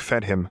Hermione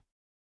fed him.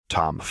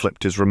 Tom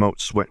flipped his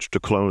remote switch to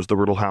close the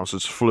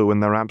Riddlehouse's flue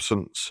in their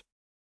absence.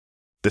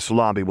 This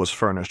lobby was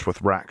furnished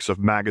with racks of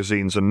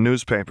magazines and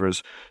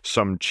newspapers,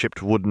 some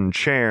chipped wooden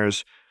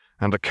chairs,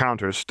 and a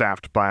counter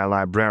staffed by a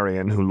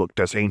librarian who looked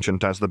as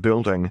ancient as the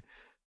building.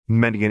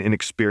 Many an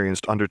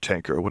inexperienced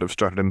undertaker would have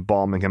started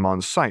embalming him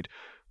on sight,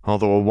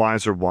 although a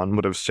wiser one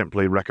would have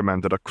simply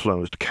recommended a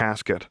closed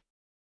casket.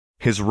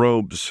 His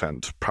robes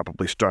had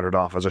probably started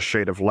off as a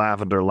shade of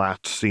lavender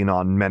last seen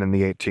on men in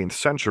the 18th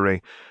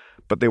century,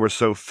 but they were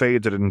so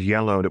faded and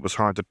yellowed it was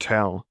hard to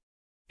tell.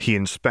 He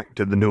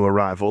inspected the new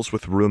arrivals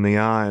with rheumy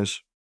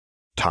eyes.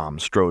 Tom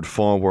strode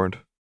forward,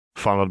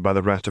 followed by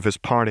the rest of his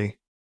party.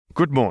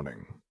 "Good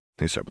morning,"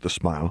 he said with a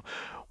smile.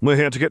 "We're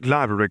here to get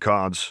library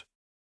cards."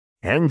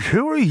 "And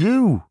who are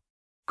you?"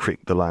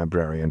 creaked the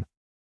librarian.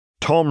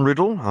 "Tom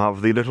Riddle,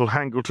 of the Little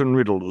Hangleton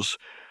Riddles.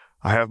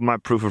 I have my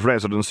proof of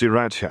residency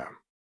right here."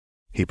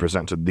 He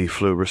presented the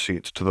flu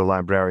receipts to the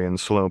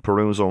librarian's slow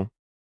perusal.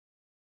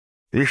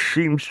 "This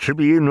seems to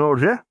be in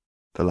order,"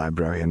 the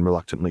librarian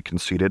reluctantly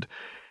conceded.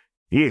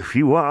 "If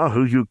you are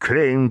who you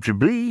claim to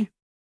be."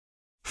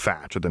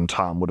 Fatter than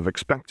Tom would have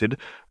expected,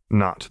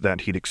 not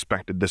that he'd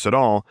expected this at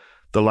all,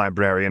 the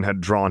librarian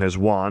had drawn his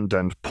wand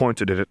and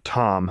pointed it at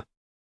Tom.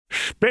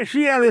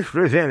 "Specialis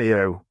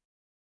Revelio."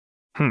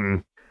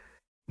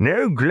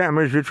 "No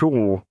glamours at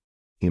all,"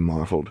 he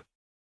marveled.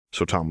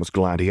 So Tom was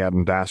glad he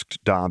hadn't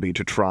asked Darby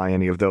to try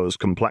any of those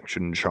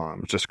complexion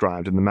charms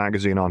described in the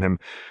magazine on him.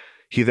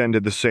 He then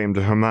did the same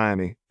to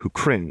Hermione, who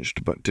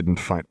cringed but didn't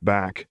fight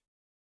back.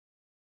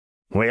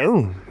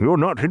 "Well, you're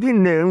not any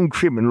known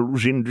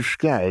criminals in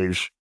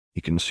disguise,"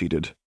 he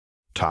conceded.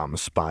 Tom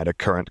spied a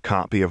current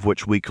copy of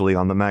Witch Weekly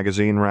on the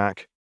magazine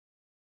rack.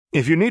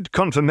 "If you need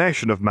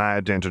confirmation of my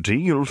identity,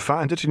 you'll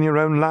find it in your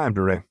own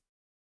library."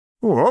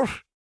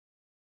 "What?"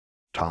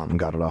 Tom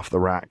got it off the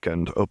rack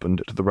and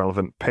opened it to the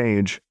relevant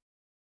page.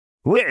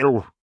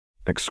 "Well,"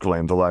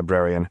 exclaimed the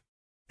librarian.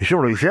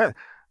 "Sorry, sir,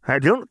 I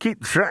don't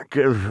keep track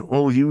of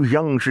all you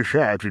young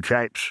society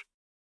types."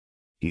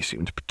 He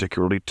seemed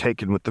particularly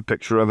taken with the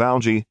picture of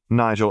Algy,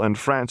 Nigel, and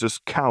Francis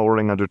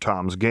cowering under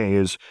Tom's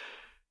gaze.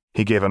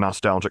 He gave a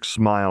nostalgic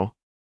smile.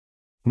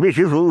 "Bit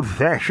of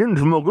old-fashioned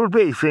muggle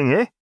baiting,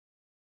 eh?"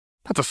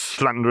 "That's a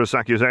slanderous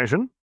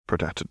accusation,"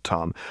 protested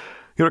Tom.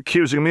 "You're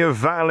accusing me of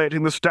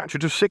violating the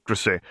statute of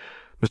secrecy.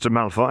 Mr.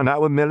 Malfoy and I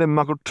were merely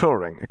muggle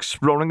touring,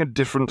 exploring a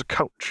different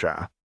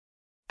culture."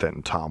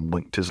 Then Tom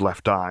winked his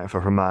left eye,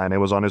 for Hermione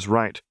was on his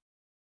right.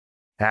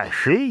 "I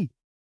see,"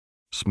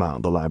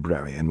 smiled the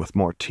librarian with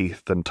more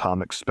teeth than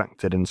Tom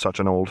expected in such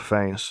an old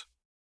face.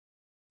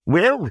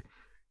 "Well,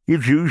 you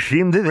do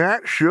seem the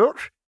right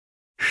sort.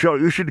 So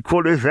you should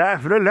qualify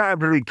for a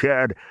library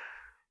card.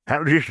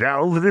 I'll just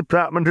allow the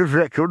Department of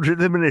Records at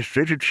the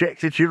Ministry to check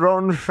that you're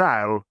on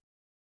file."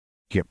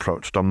 He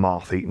approached a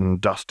moth-eaten,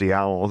 dusty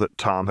owl that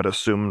Tom had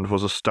assumed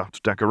was a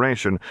stuffed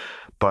decoration,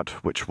 but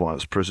which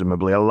was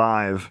presumably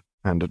alive,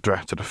 and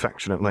addressed it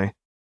affectionately.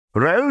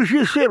 "Rouse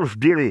yourself,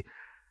 dearie.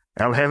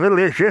 I'll have a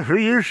letter for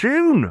you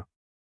soon."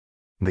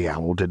 The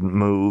owl didn't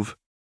move.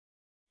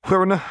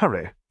 "We're in a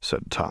hurry,"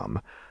 said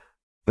Tom.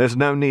 "There's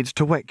no need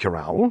to wake your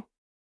owl."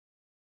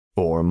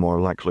 Or, more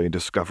likely,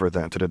 discover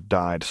that it had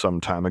died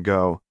some time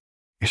ago.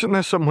 "Isn't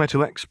there some way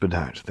to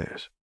expedite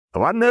this?"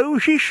 "Oh, I know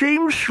she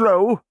seems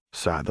slow,"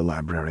 sighed the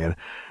librarian,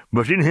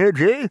 "but in her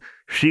day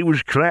she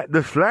was quite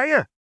the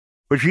flyer.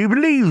 Would you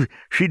believe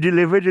she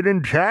delivered an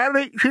entire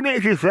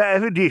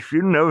 1885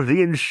 edition of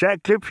the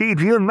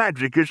Encyclopedia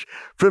Magicus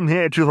from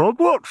here to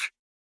Hogwarts?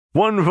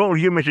 One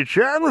volume at a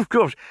time, of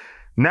course.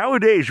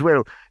 Nowadays,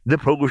 well, the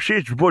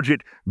postage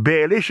budget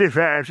barely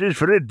suffices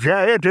for a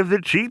diet of the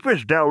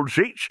cheapest old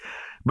seats,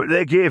 but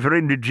they gave her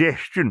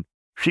indigestion.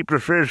 She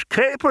prefers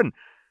capon.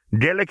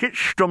 Delicate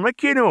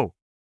stomach, you know.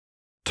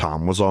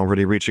 Tom was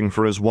already reaching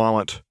for his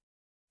wallet.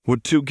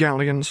 Would 2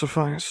 galleons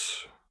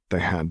suffice? They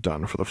had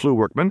done for the flue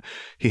workman.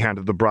 He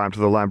handed the bribe to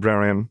the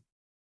librarian.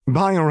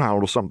 Buy her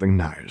out something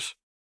nice.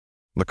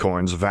 The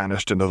coins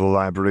vanished into the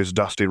library's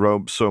dusty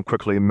robes so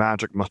quickly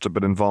magic must have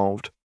been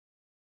involved.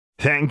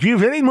 Thank you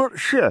very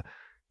much, sir.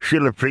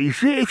 She'll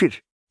appreciate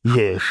it.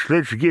 Yes,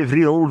 let's give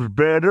the old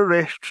bird a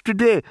rest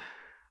today.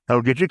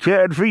 I'll get a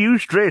card for you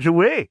straight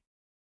away.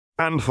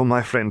 And for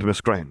my friend Miss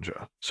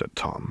Granger, said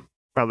Tom.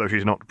 Although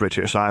she's not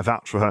British, I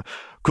vouch for her.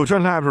 Could her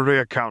library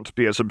account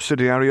be a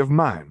subsidiary of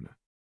mine?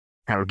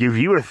 I'll give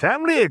you a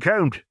family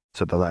account,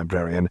 said the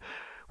librarian,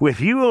 with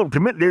you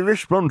ultimately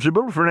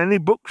responsible for any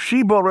books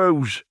she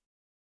borrows.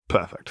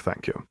 Perfect,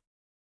 thank you.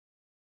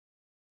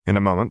 In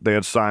a moment they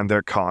had signed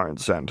their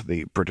cards, and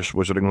the British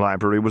Wizarding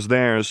Library was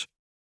theirs.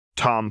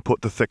 Tom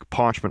put the thick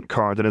parchment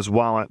card in his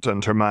wallet,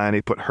 and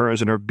Hermione put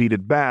hers in her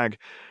beaded bag,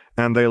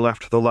 and they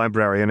left the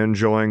librarian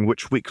enjoying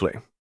Witch Weekly.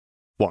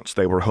 Once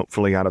they were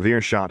hopefully out of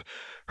earshot,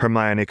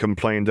 Hermione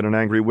complained in an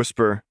angry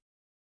whisper,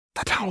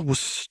 "That owl was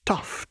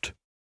stuffed.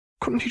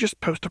 Couldn't he just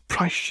post a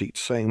price sheet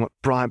saying what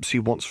bribes he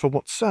wants for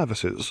what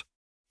services?"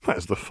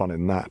 "Where's the fun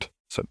in that?"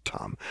 said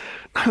Tom.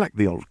 "I like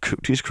the old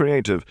coot. He's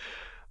creative.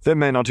 There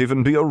may not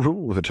even be a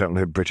rule that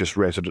only British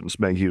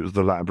residents may use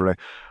the library.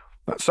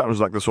 That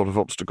sounds like the sort of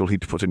obstacle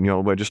he'd put in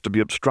your way just to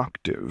be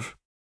obstructive.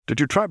 Did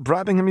you try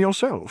bribing him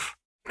yourself?"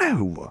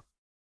 "No.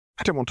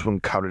 I don't want to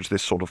encourage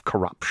this sort of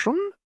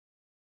corruption."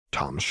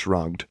 Tom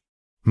shrugged.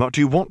 "But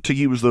you want to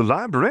use the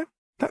library?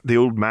 Let the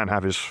old man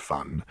have his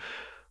fun.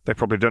 They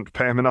probably don't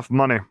pay him enough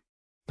money.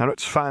 Now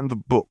let's find the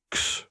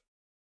books."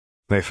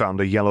 They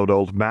found a yellowed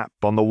old map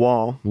on the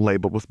wall,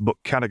 labeled with book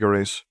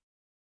categories.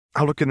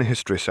 "I'll look in the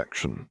history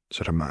section,"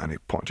 said Hermione,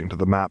 pointing to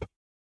the map.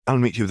 "I'll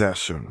meet you there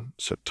soon,"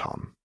 said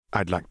Tom.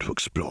 "I'd like to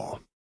explore."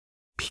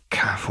 "Be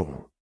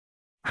careful."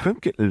 "I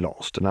won't get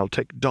lost, and I'll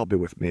take Dobby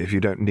with me if you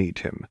don't need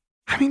him."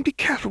 "I mean, be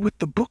careful with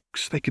the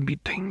books. They can be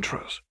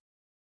dangerous."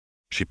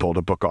 She pulled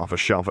a book off a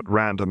shelf at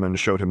random and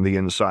showed him the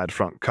inside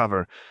front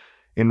cover.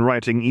 In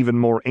writing even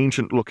more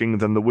ancient-looking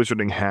than the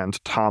wizarding hand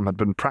Tom had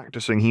been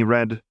practicing, he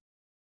read,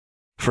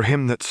 "For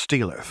him that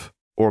stealeth,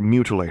 or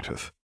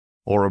mutilateth,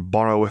 or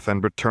borroweth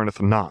and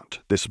returneth not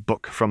this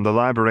book from the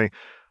library,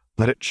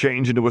 let it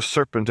change into a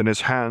serpent in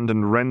his hand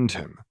and rend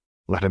him.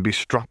 Let him be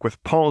struck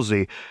with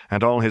palsy,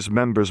 and all his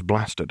members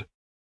blasted.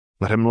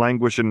 Let him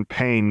languish in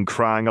pain,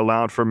 crying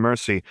aloud for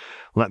mercy.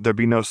 Let there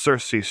be no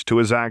surcease to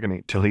his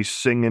agony till he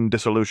sing in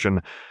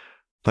dissolution.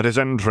 Let his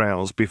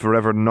entrails be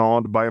forever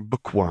gnawed by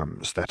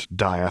bookworms that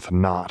dieth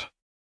not."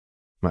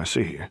 "I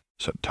see,"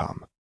 said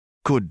Tom.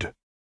 "Good.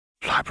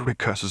 Library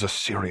curses are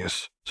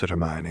serious," said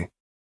Hermione.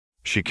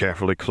 She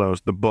carefully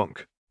closed the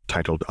book,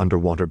 titled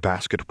Underwater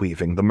Basket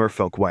Weaving the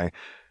Merfolk Way,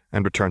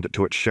 and returned it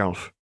to its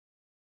shelf.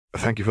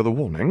 "Thank you for the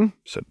warning,"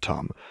 said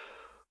Tom.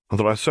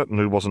 "Although I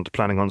certainly wasn't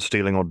planning on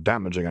stealing or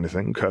damaging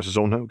anything, curses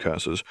or no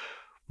curses.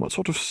 What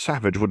sort of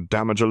savage would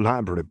damage a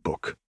library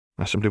book?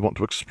 I simply want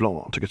to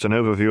explore, to get an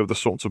overview of the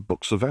sorts of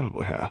books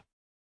available here."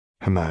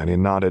 Hermione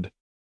nodded.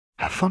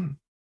 "Have fun."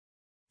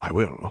 "I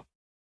will."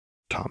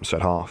 Tom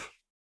set off.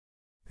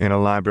 In a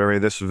library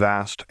this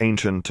vast,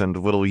 ancient, and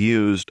little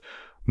used,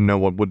 no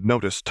one would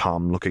notice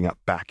Tom looking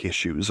at back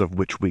issues of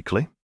Witch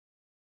Weekly.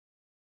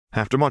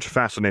 After much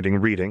fascinating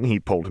reading, he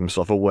pulled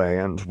himself away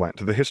and went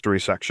to the history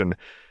section.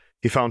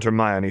 He found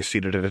Hermione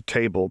seated at a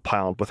table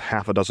piled with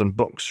half a dozen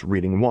books,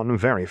 reading one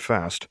very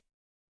fast.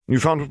 "You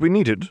found what we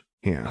needed?"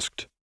 he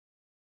asked.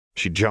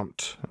 She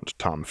jumped, and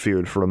Tom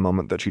feared for a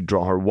moment that she'd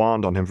draw her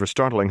wand on him for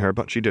startling her,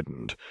 but she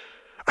didn't.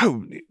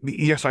 "Oh,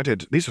 yes, I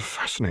did. These are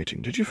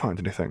fascinating. Did you find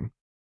anything?"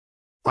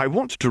 "I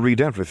want to read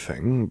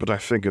everything, but I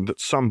figured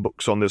that some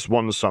books on this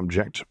one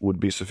subject would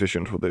be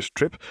sufficient for this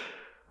trip.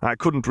 I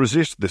couldn't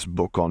resist this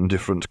book on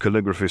different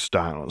calligraphy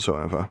styles,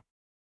 however."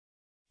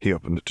 He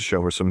opened it to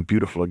show her some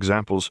beautiful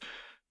examples.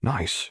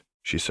 "Nice,"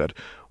 she said.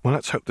 "Well,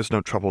 let's hope there's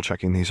no trouble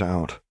checking these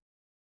out."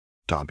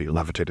 Dobby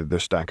levitated their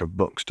stack of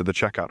books to the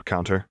checkout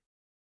counter.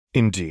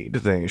 Indeed,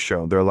 they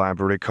showed their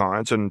library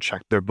cards and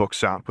checked their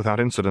books out without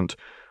incident.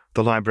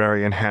 The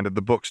librarian handed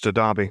the books to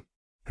Dobby.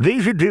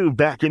 "These are due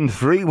back in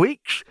 3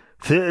 weeks,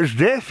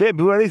 Thursday,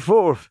 February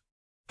 4th.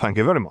 "Thank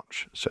you very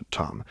much," said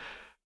Tom.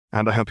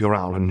 "And I hope your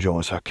owl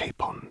enjoys her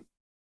capon."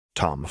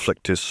 Tom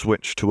flicked his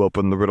switch to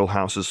open the Riddle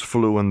House's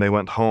flue, and they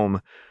went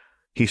home.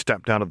 He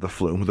stepped out of the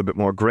flue with a bit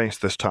more grace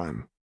this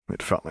time.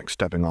 It felt like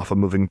stepping off a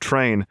moving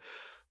train.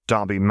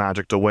 Dobby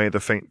magicked away the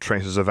faint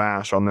traces of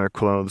ash on their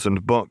clothes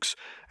and books,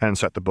 and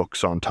set the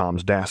books on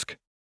Tom's desk.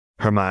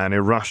 Hermione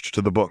rushed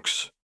to the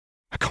books.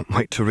 "I can't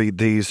wait to read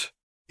these."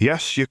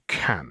 "Yes, you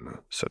can,"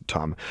 said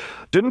Tom.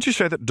 "Didn't you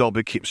say that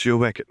Dobby keeps you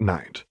awake at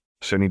night?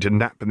 so you need to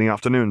nap in the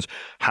afternoons,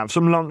 have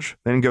some lunch,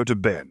 then go to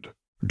bed.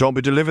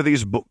 Dobby, deliver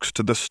these books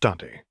to the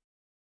study."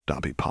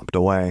 Dobby popped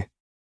away.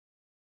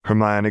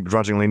 Hermione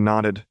grudgingly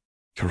nodded.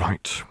 "You're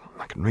right.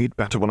 I can read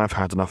better when I've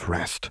had enough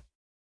rest."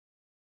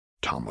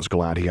 Tom was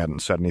glad he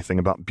hadn't said anything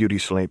about beauty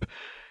sleep.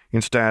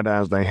 Instead,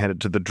 as they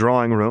headed to the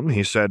drawing room,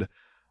 he said,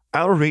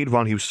 "I'll read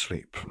while you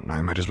sleep.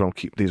 I might as well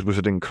keep these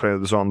wizarding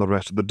clothes on the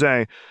rest of the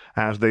day,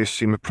 as they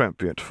seem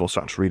appropriate for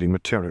such reading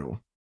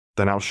material.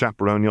 Then I'll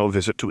chaperone your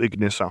visit to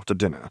Ignis after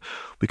dinner.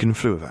 We can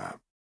through that."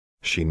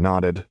 She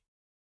nodded.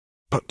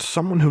 "But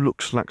someone who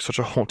looks like such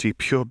a haughty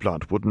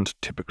pureblood wouldn't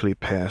typically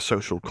pay a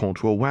social call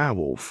to a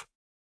werewolf."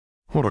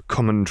 "Or a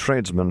common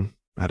tradesman,"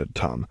 added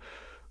Tom,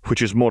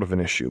 "which is more of an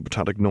issue, but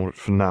I'll ignore it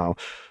for now.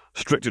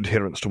 Strict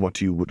adherence to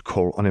what you would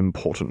call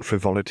unimportant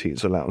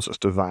frivolities allows us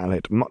to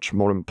violate much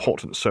more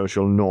important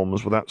social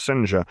norms without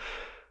censure.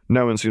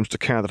 No one seems to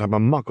care that I'm a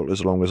muggle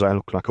as long as I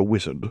look like a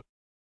wizard.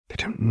 They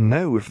don't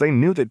know. If they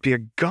knew, they'd be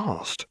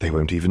aghast. They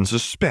won't even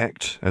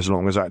suspect, as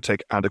long as I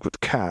take adequate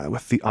care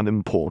with the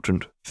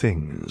unimportant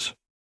things."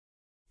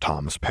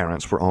 Tom's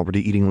parents were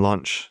already eating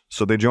lunch,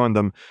 so they joined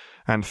them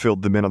and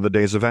filled them in on the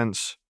day's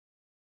events.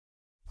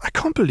 "I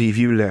can't believe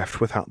you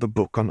left without the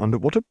book on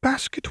underwater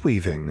basket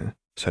weaving,"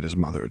 said his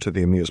mother, to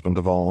the amusement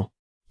of all.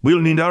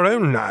 "We'll need our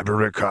own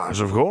library cards,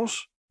 of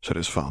course," said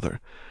his father.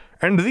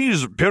 "And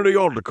these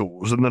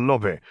periodicals in the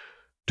lobby.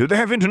 Do they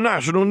have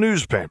international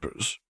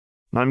newspapers?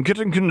 I'm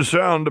getting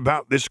concerned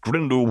about this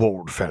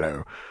Grindelwald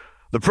fellow.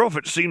 The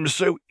prophet seems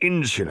so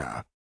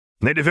insular.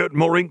 They devote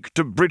more ink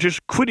to British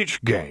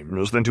Quidditch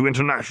games than to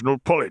international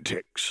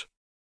politics."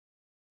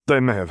 "They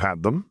may have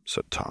had them,"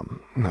 said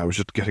Tom. "I was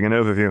just getting an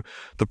overview.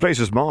 The place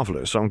is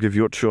marvelous. I'll give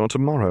you a tour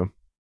tomorrow."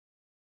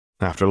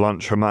 After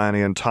lunch,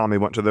 Hermione and Tommy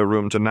went to their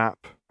room to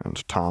nap,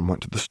 and Tom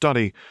went to the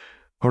study,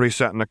 where he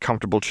sat in a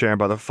comfortable chair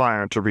by the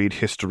fire to read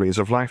histories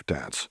of life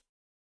debts.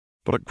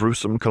 What a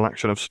gruesome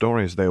collection of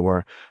stories they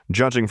were.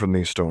 Judging from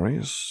these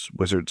stories,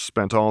 wizards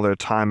spent all their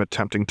time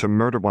attempting to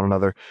murder one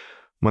another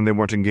when they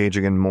weren't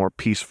engaging in more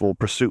peaceful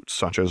pursuits,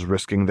 such as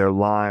risking their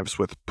lives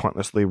with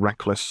pointlessly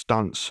reckless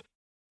stunts.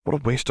 What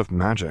a waste of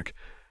magic.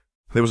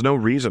 There was no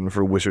reason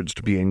for wizards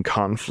to be in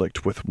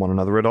conflict with one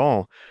another at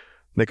all.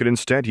 They could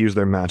instead use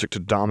their magic to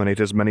dominate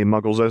as many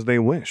muggles as they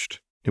wished.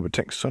 It would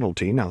take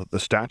subtlety now that the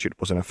statute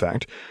was in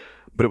effect,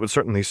 but it would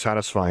certainly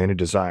satisfy any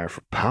desire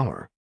for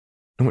power.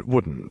 No, it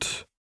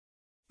wouldn't.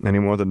 Any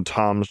more than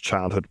Tom's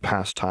childhood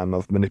pastime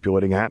of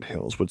manipulating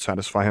anthills would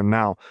satisfy him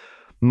now.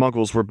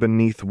 Muggles were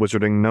beneath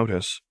wizarding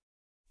notice.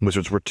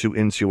 Wizards were too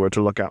insular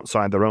to look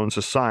outside their own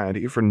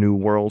society for new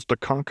worlds to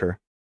conquer.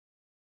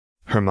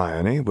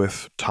 Hermione,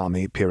 with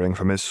Tommy peering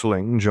from his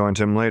sling, joined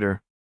him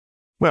later.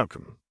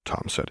 "Welcome,"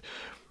 Tom said.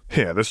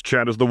 "Here, this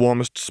chair is the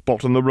warmest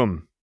spot in the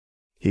room."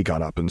 He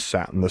got up and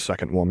sat in the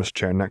second warmest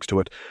chair next to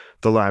it.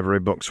 The library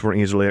books were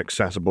easily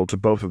accessible to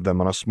both of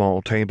them on a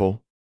small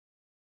table.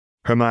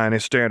 Hermione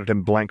stared at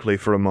him blankly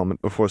for a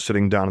moment before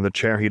sitting down in the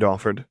chair he'd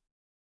offered.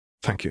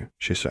 "Thank you,"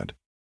 she said.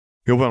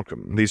 "You're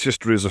welcome. These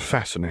histories are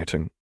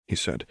fascinating," he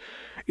said.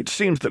 "It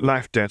seems that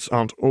life debts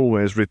aren't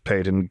always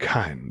repaid in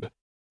kind.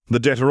 The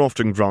debtor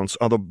often grants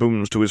other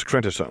boons to his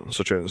creditor,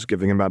 such as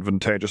giving him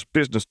advantageous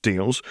business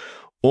deals,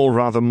 or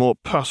rather more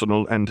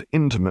personal and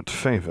intimate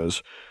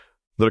favors.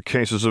 There are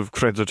cases of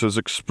creditors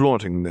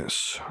exploiting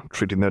this,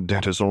 treating their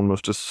debtors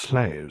almost as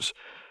slaves.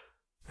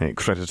 A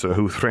creditor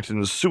who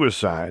threatens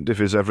suicide if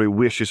his every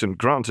wish isn't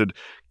granted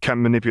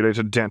can manipulate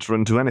a debtor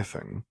into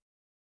anything."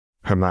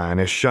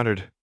 Hermione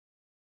shuddered.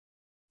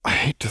 "I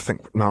hate to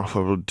think what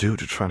Malfoy will do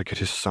to try to get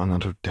his son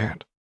out of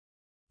debt."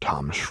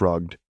 Tom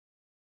shrugged.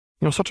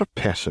 "You're such a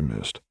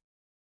pessimist.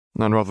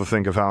 I'd rather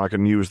think of how I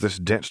can use this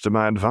debt to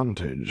my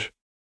advantage."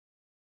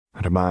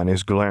 At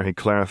Hermione's glare, he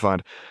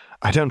clarified,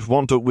 "I don't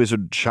want a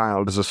wizard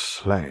child as a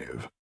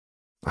slave.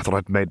 I thought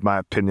I'd made my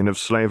opinion of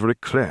slavery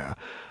clear.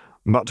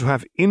 But to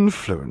have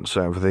influence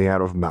over the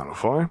heir of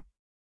Malfoy?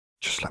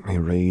 Just let me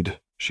read,"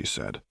 she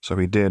said. So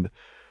he did.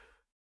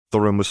 The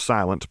room was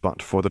silent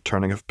but for the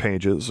turning of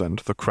pages and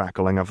the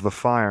crackling of the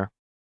fire.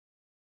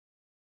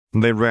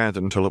 They read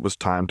until it was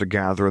time to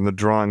gather in the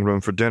drawing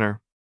room for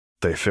dinner.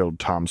 They filled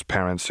Tom's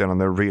parents in on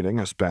their reading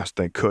as best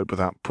they could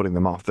without putting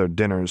them off their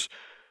dinners.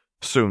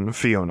 Soon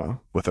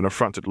Fiona, with an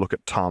affronted look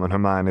at Tom and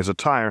Hermione's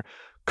attire,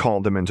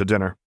 called them in to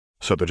dinner,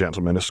 so the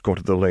gentlemen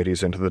escorted the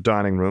ladies into the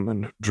dining room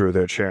and drew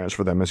their chairs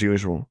for them as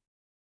usual.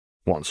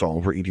 Once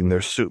all were eating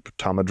their soup,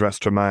 Tom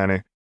addressed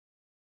Hermione.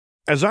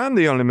 "As I am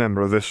the only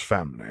member of this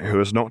family who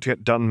has not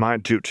yet done my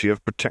duty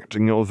of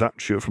protecting your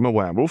virtue from a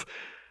werewolf,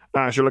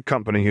 I shall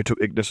accompany you to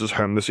Ignis's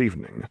home this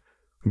evening.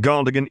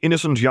 Guarding an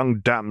innocent young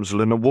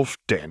damsel in a wolf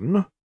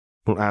den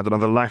will add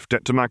another life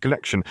debt to my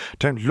collection.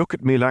 Don't look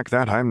at me like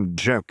that, I'm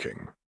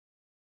joking."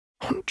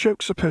 "Aren't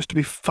jokes supposed to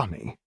be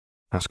funny?"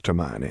 asked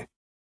Hermione.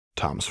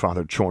 Tom's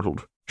father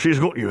chortled. "She's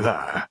got you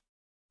there,"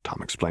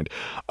 Tom explained.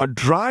 "A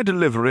dry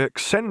delivery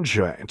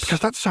accentuates—"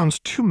 "Because that sounds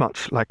too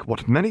much like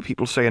what many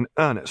people say in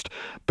earnest,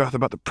 both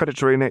about the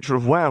predatory nature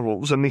of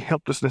werewolves and the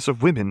helplessness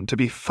of women, to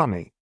be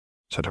funny,"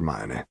 said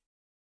Hermione.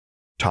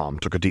 Tom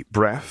took a deep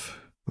breath,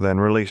 then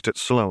released it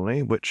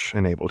slowly, which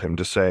enabled him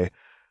to say,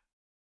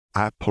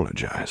 "I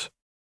apologize,"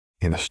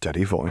 in a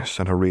steady voice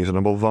and a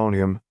reasonable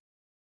volume.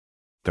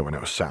 There were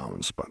no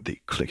sounds but the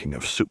clicking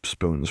of soup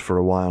spoons for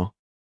a while.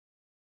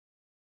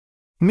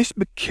 "Miss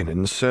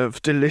McKinnon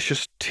serves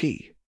delicious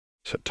tea,"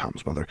 said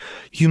Tom's mother.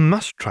 "You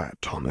must try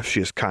it, Tom, if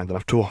she is kind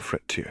enough to offer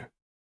it to you."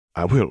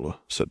 "I will,"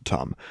 said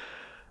Tom.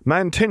 "My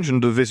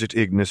intention to visit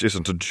Ignis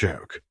isn't a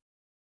joke.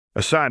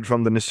 Aside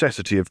from the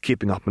necessity of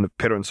keeping up an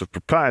appearance of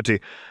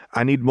propriety,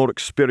 I need more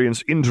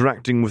experience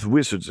interacting with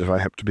wizards if I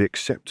hope to be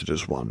accepted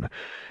as one.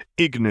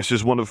 Ignis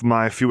is one of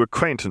my few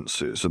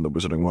acquaintances in the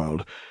wizarding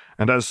world,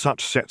 and as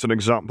such sets an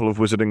example of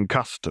wizarding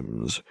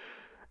customs.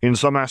 In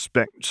some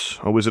aspects,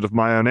 a wizard of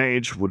my own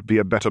age would be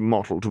a better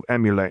model to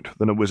emulate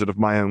than a wizard of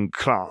my own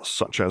class,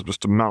 such as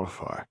Mr.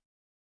 Malfoy."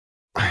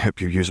 "I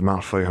hope you use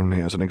Malfoy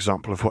only as an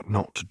example of what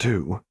not to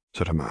do,"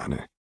 said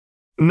Hermione.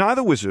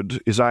 "Neither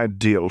wizard is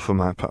ideal for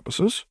my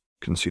purposes,"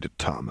 conceded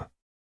Tom.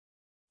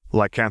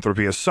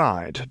 Lycanthropy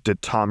aside,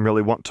 did Tom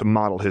really want to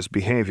model his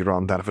behavior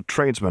on that of a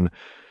tradesman?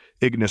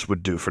 Ignis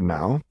would do for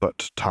now,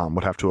 but Tom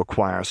would have to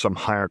acquire some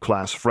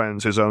higher-class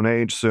friends his own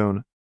age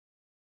soon.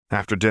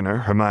 After dinner,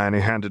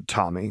 Hermione handed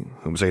Tommy,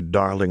 who was a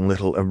darling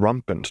little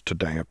erumpent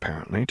today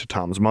apparently, to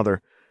Tom's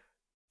mother.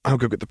 "I'll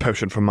go get the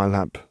potion from my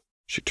lamp,"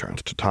 she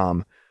turned to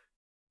Tom.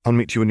 "I'll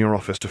meet you in your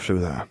office to Flu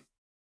there."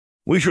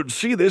 "We should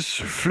see this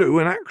Flu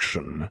in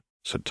action,"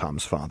 said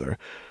Tom's father,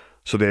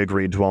 so they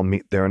agreed to all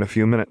meet there in a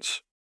few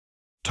minutes.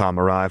 Tom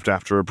arrived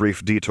after a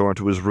brief detour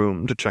to his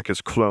room to check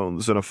his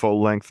clothes in a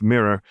full-length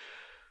mirror.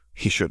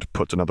 He should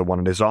put another one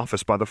in his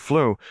office by the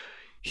Flu.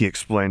 He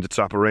explained its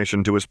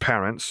operation to his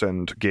parents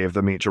and gave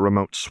them each a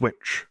remote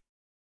switch.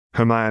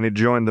 Hermione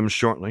joined them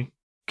shortly,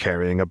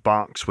 carrying a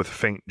box with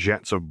faint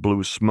jets of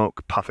blue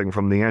smoke puffing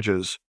from the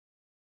edges.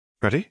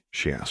 "Ready?"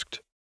 she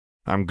asked.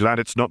 "I'm glad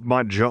it's not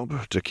my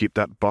job to keep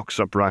that box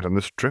upright on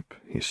this trip,"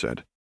 he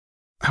said.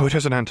 "Oh, it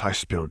has an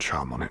anti-spill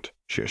charm on it,"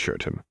 she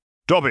assured him.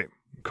 "Dobby,"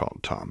 called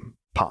Tom.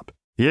 "Pop."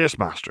 "Yes,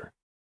 master."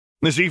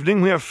 "This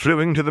evening we are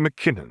fluing to the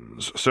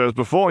McKinnons, so as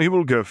before you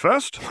will go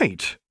first."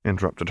 "Wait,"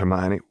 interrupted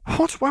Hermione.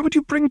 "What? Why would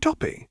you bring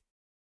Dobby?"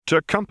 "To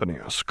accompany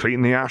us,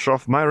 clean the ash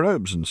off my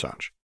robes and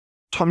such."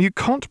 "Tom, you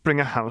can't bring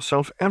a house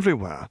elf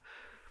everywhere,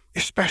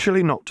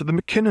 especially not to the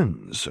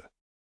McKinnons."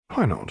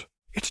 "Why not?"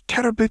 "It's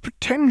terribly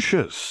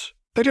pretentious.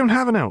 They don't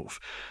have an elf.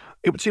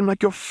 It would seem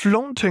like you're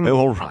flaunting—"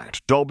 "All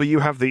right, Dobby, you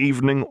have the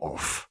evening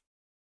off."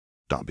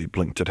 Dobby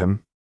blinked at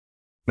him.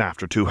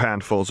 After 2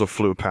 handfuls of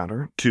flu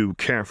powder, 2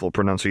 careful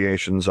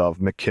pronunciations of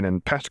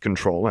McKinnon pest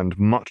control, and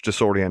much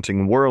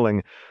disorienting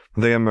whirling,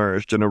 they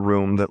emerged in a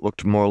room that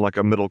looked more like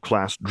a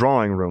middle-class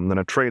drawing room than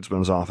a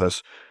tradesman's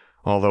office,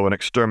 although an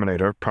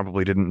exterminator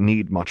probably didn't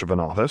need much of an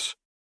office.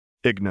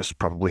 Ignis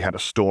probably had a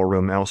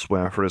storeroom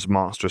elsewhere for his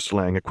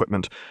monster-slaying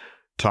equipment.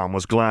 Tom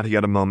was glad he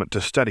had a moment to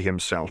steady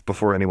himself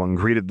before anyone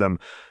greeted them,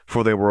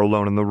 for they were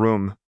alone in the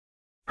room.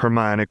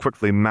 Hermione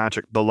quickly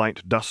magicked the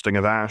light dusting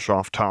of ash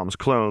off Tom's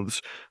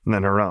clothes,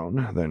 then her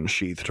own, then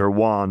sheathed her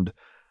wand.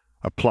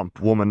 A plump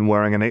woman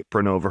wearing an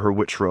apron over her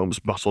witch robes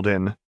bustled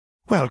in.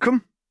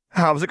 "Welcome.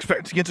 I was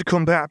expecting you to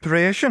come by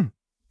operation,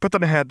 but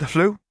then I had the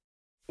flu."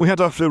 "We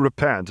had our flu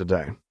repaired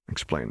today,"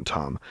 explained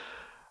Tom.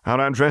 "Our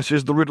address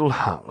is the Riddle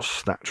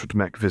House. That should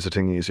make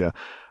visiting easier.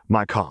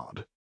 My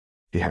card."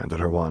 He handed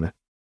her one.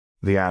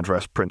 The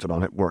address printed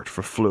on it worked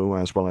for flu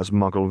as well as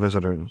Muggle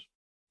visitors.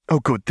 "Oh,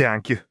 good,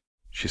 thank you,"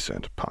 she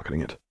said,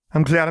 pocketing it.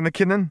 "I'm Clara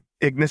McKinnon,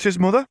 Ignis's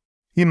mother.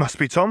 You must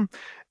be Tom.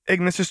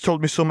 Ignis has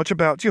told me so much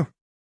about you."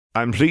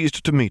 "I'm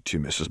pleased to meet you,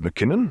 Mrs.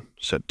 McKinnon,"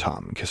 said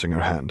Tom, kissing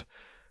her hand.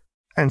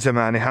 "And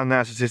Hermione, how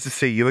nice it is to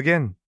see you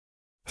again."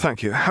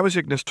 "Thank you. How is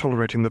Ignis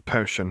tolerating the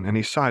potion?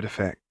 Any side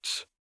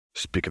effects?"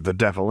 Speak of the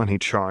devil, and he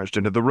charged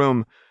into the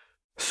room.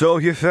 "So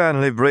you're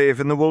finally brave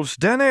in the wolf's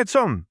den, eh,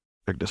 Tom?"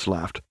 Ignis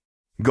laughed.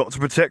 "Got to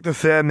protect the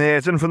fair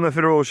maiden from the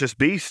ferocious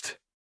beast."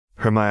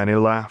 Hermione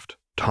laughed.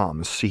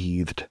 Tom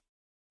seethed.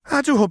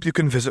 "I do hope you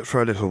can visit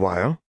for a little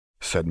while,"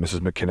 said Mrs.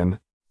 McKinnon.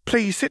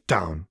 "Please sit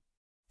down."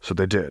 So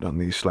they did on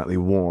the slightly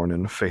worn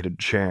and faded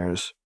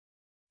chairs.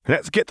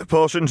 "Let's get the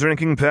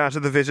potion-drinking part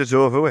of the visit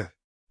over with,"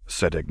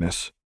 said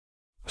Ignis.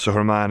 So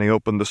Hermione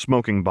opened the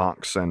smoking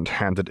box and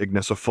handed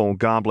Ignis a full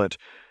goblet.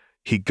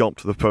 He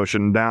gulped the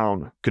potion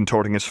down,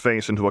 contorting his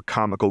face into a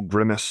comical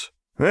grimace.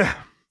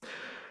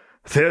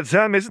 "Third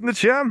time isn't the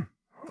charm.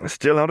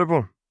 Still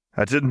audible.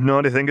 I didn't know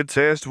anything could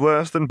taste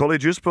worse than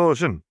polyjuice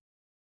potion."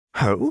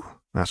 "Oh?"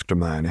 asked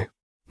Hermione.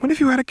 "When have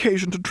you had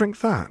occasion to drink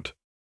that?"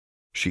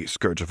 She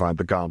scourgified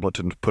the goblet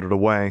and put it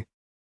away.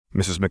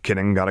 Mrs.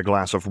 McKinnon got a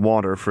glass of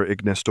water for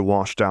Ignis to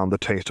wash down the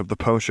taste of the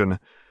potion.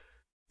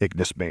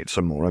 Ignis made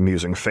some more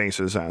amusing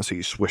faces as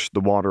he swished the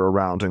water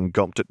around and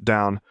gulped it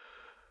down.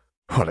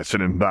 "Well, it's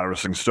an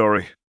embarrassing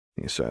story,"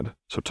 he said,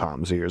 so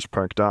Tom's ears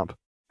perked up.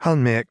 "I'll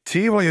make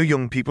tea while you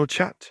young people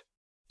chat,"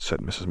 said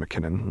Mrs.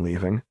 McKinnon,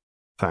 leaving.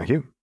 "Thank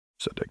you,"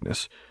 said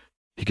Ignis.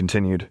 He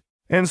continued.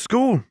 "In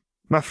school,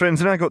 my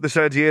friends and I got this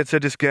idea to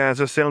disguise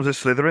ourselves as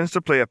Slytherins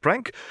to play a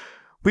prank.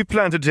 We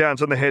planned to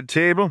dance on the head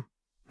table.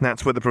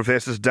 That's where the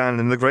professors dined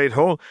in the Great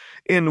Hall,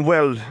 in,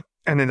 well,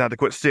 an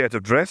inadequate state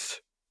of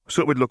dress,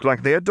 so it would look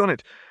like they had done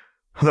it.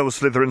 Those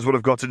Slytherins would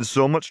have got in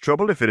so much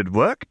trouble if it had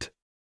worked."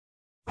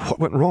 "What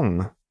went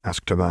wrong?"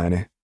 asked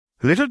Hermione.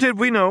 "Little did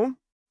we know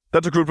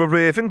that a group of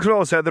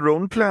Ravenclaws had their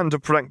own plan to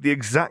prank the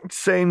exact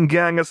same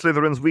gang of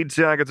Slytherins we'd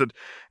targeted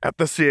at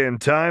the same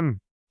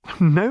time."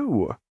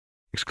 "No,"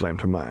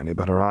 exclaimed Hermione,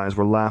 but her eyes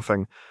were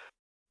laughing.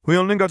 "We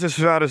only got as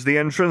far as the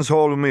entrance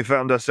hall when we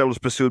found ourselves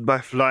pursued by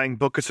flying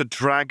buckets of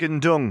dragon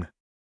dung."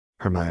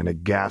 Hermione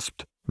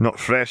gasped. "Not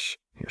fresh,"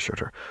 he assured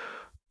her.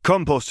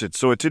 "Composted,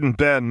 so it didn't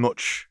burn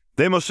much.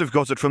 They must have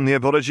got it from the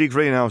apology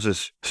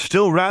greenhouses.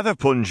 Still rather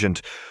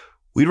pungent.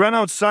 We ran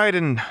outside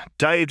and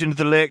dived into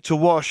the lake to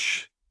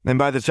wash, and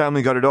by the time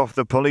we got it off,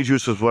 the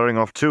polyjuice was wearing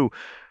off too,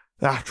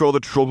 after all the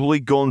trouble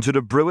we'd gone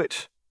to brew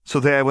it. So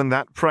there went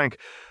that prank.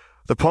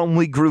 The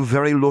pondweed grew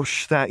very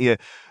lush that year.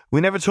 We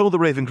never told the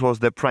Ravenclaws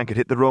their prank had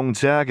hit the wrong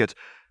target.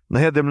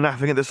 They had them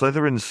laughing at the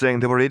Slytherins, saying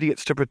they were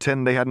idiots to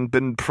pretend they hadn't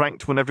been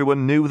pranked when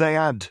everyone knew they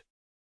had."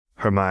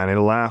 Hermione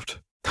laughed.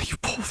 "You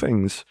poor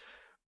things.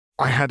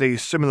 I had a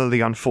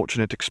similarly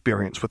unfortunate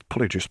experience with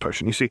Polyjuice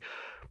Potion. You see,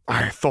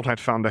 I thought I'd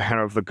found a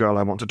hair of the girl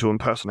I wanted to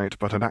impersonate,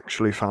 but I'd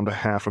actually found a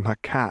hair from her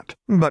cat."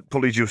 "But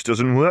Polyjuice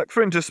doesn't work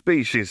for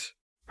interspecies."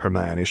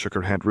 Hermione shook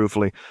her head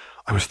ruefully.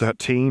 "I was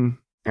 13,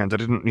 and I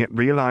didn't yet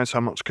realize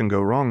how much can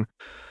go wrong.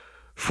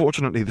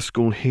 Fortunately, the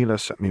school healer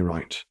set me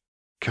right.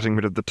 Getting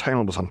rid of the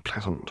tail was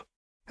unpleasant."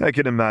 "I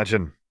can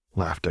imagine,"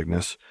 laughed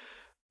Ignis.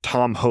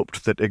 Tom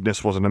hoped that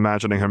Ignis wasn't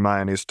imagining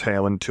Hermione's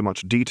tale in too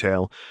much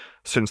detail,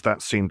 since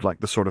that seemed like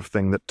the sort of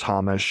thing that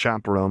Tom as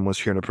chaperone was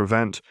here to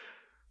prevent.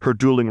 Her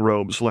dueling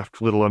robes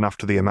left little enough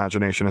to the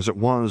imagination as it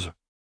was.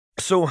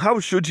 "So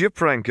how should your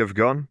prank have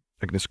gone?"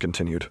 Ignis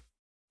continued.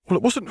 "Well,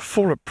 it wasn't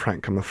for a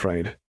prank, I'm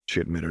afraid," she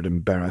admitted,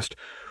 embarrassed.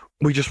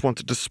 "We just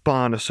wanted to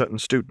spy on a certain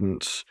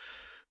student,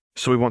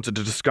 so we wanted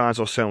to disguise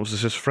ourselves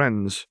as his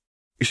friends.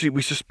 You see,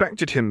 we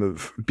suspected him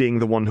of being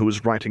the one who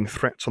was writing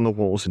threats on the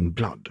walls in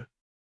blood."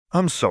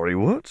 "I'm sorry,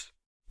 what?"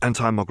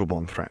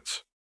 "Anti-Muggle-born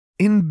threats."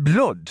 "In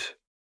blood?"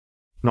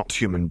 "Not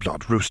human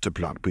blood, rooster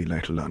blood, we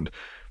later learned.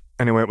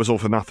 Anyway, it was all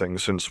for nothing,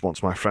 since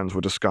once my friends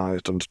were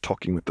disguised and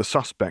talking with the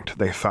suspect,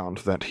 they found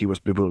that he was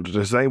bewildered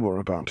as they were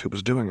about who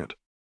was doing it."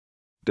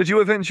 "Did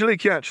you eventually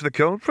catch the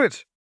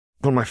culprit?"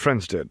 "Well, my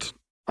friends did.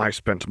 I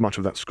spent much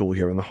of that school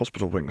year in the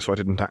hospital wing, so I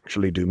didn't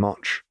actually do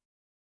much."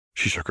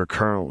 She shook her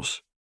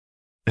curls.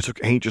 "It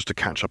took ages to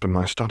catch up in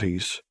my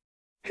studies."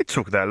 "It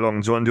took that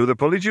long to undo the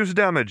polyjuice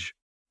damage."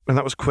 "And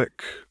that was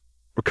quick.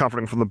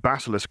 Recovering from the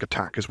basilisk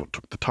attack is what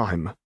took the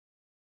time."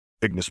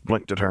 Ignis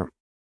blinked at her.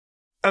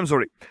 "I'm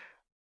sorry.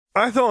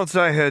 I thought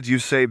I heard you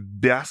say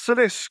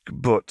basilisk,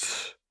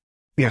 but—"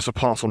 "Yes, a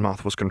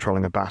Parselmouth was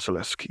controlling a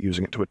basilisk,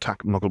 using it to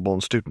attack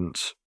Muggle-born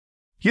students."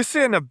 "You're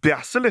saying a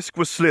basilisk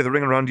was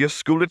slithering around your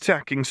school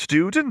attacking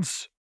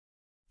students?"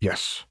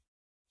 "Yes."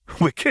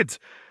 "Wicked.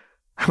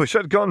 I wish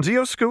I'd gone to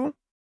your school,"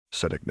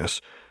 said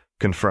Ignis,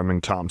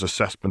 confirming Tom's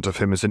assessment of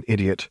him as an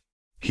idiot.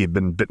 He'd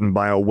been bitten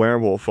by a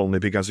werewolf only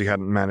because he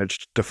hadn't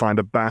managed to find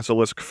a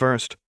basilisk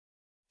first.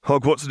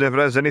 "Hogwarts never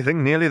has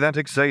anything nearly that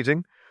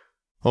exciting.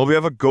 All we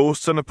have are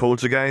ghosts and a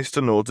poltergeist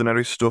and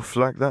ordinary stuff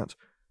like that.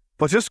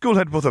 But your school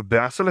had both a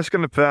basilisk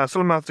and a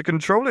Parselmouth to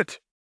control it.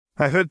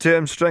 I've heard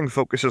term strength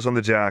focuses on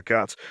the dark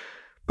arts,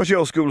 but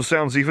your school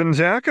sounds even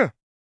darker."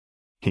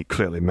 He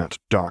clearly meant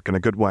dark in a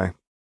good way.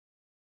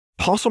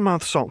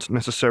 "Parselmouths aren't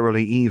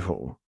necessarily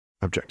evil,"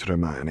 objected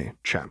Hermione,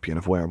 champion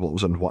of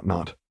werewolves and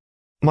whatnot.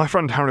 "My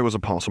friend Harry was a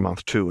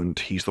Parselmouth too, and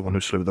he's the one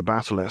who slew the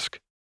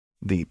basilisk."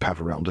 The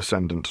Peverell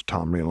descendant,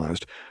 Tom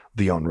realized,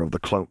 the owner of the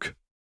cloak.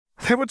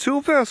 "There were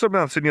 2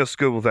 Parselmouths in your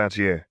school that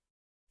year?"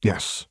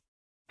 "Yes."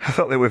 "I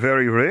thought they were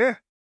very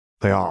rare."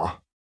 "They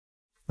are."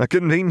 "A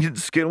convenient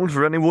skill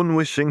for anyone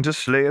wishing to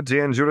slay a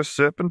dangerous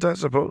serpent, I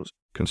suppose,"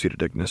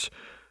 conceded Ignis.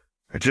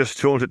 "I just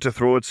told it to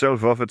throw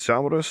itself off a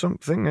tower or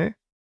something, eh?"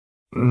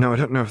 "No, I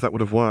don't know if that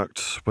would have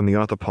worked. When the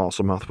other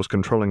Parselmouth was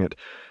controlling it,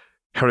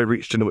 Harry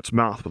reached into its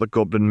mouth with a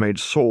goblin-made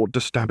sword to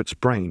stab its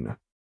brain."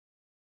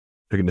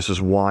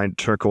 Ignis's wide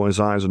turquoise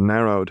eyes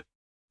narrowed,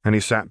 and he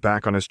sat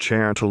back on his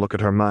chair to look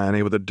at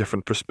Hermione with a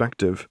different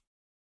perspective.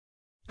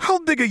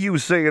 "How big are you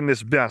saying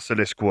this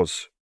basilisk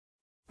was?"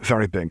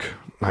 "Very big.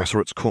 I saw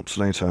its corpse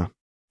later."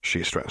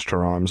 She stretched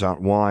her arms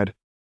out wide.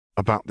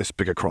 "About this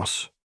big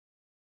across."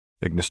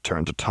 Ignis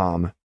turned to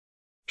Tom.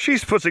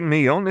 "She's putting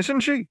me on,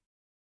 isn't she?"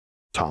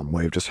 Tom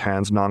waved his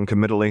hands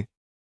noncommittally.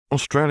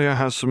 "Australia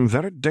has some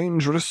very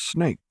dangerous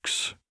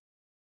snakes."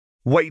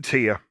 "Wait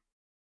here."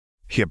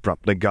 He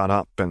abruptly got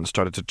up and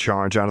started to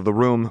charge out of the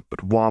room,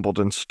 but wobbled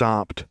and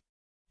stopped.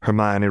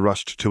 Hermione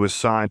rushed to his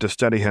side to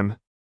steady him.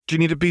 "Do you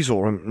need a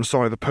bezoar? I'm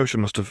sorry, the potion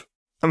must have—"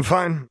 "I'm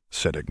fine,"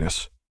 said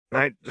Ignis.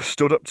 "I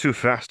stood up too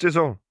fast is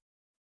all."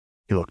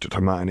 He looked at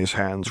Hermione's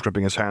hands,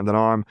 gripping his hand and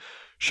arm,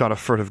 shot a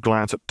furtive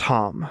glance at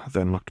Tom,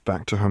 then looked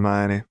back to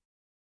Hermione.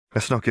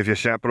 "Let's not give your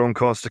chaperone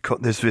cause to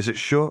cut this visit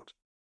short."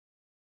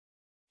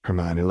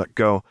 Hermione let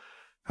go.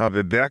 "I'll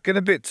be back in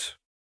a bit."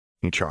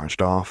 He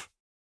charged off.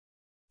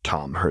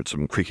 Tom heard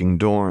some creaking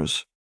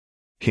doors.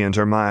 He and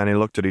Hermione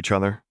looked at each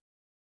other.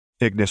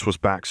 Ignis was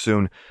back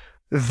soon.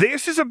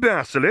 This is a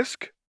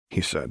basilisk,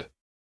 he said.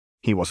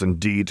 He was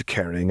indeed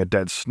carrying a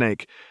dead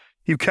snake.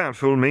 You can't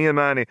fool me,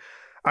 Hermione.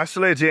 I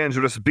slay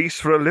dangerous beasts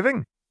for a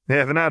living. They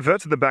have an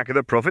advert at the back of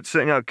the Prophet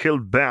saying I'll kill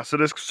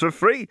basilisks for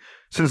free,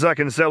 since I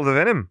can sell the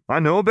venom. I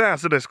know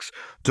basilisks.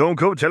 Don't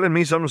go telling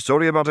me some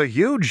story about a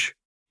huge...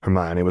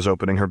 Hermione was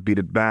opening her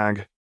beaded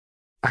bag.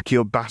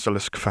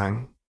 Accio-basilisk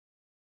fang.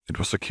 It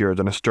was secured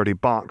in a sturdy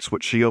box,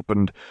 which she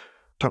opened.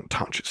 Don't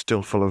touch, it's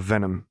still full of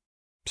venom.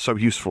 So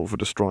useful for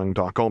destroying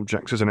dark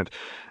objects, isn't it?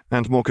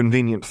 And more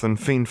convenient than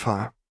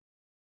fiendfire.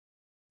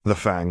 The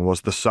fang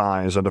was the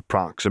size and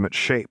approximate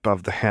shape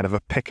of the head of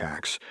a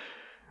pickaxe.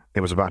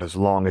 It was about as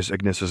long as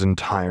Ignis's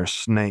entire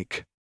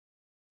snake.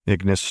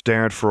 Ignis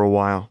stared for a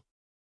while.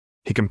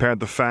 He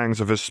compared the fangs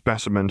of his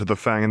specimen to the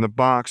fang in the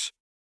box.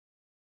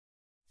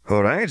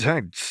 All right,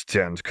 I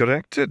stand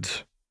corrected.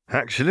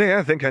 Actually,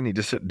 I think I need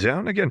to sit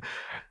down again.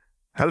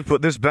 I'll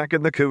put this back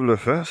in the cooler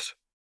first.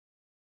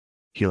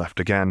 He left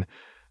again,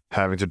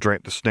 having to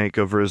drape the snake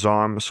over his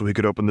arm so he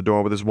could open the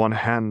door with his one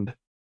hand.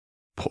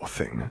 Poor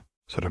thing,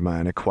 said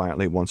Hermione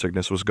quietly once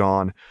Ignis was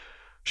gone.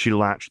 She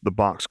latched the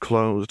box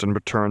closed and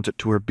returned it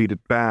to her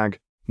beaded bag,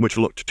 which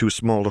looked too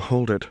small to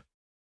hold it.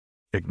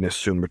 Ignis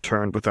soon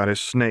returned without his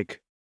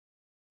snake.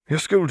 Your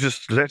school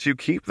just let you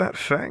keep that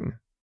fang?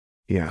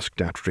 He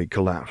asked after he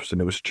collapsed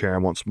into his chair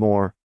once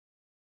more.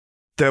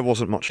 There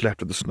wasn't much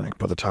left of the snake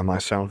by the time I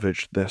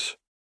salvaged this.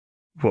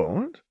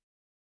 What?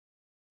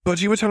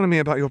 But you were telling me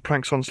about your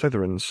pranks on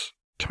Slytherins.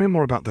 Tell me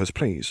more about those,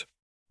 please.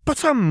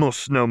 But I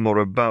must know more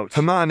about...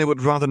 Hermione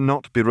would rather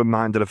not be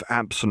reminded of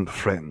absent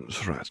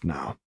friends right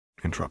now,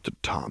 interrupted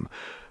Tom,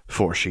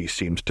 for she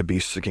seemed to be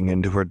sinking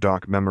into her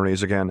dark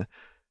memories again.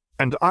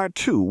 And I,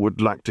 too, would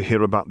like to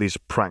hear about these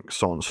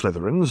pranks on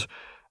Slytherins,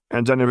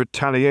 and any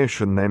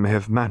retaliation they may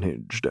have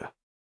managed.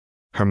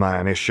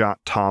 Hermione shot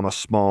Tom a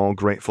small,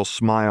 grateful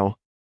smile.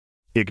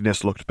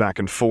 Ignis looked back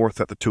and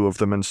forth at the two of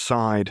them and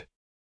sighed.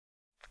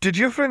 Did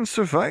your friend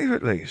survive,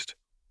 at least?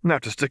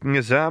 After sticking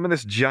his arm in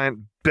this giant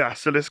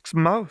basilisk's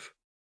mouth?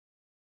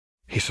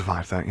 He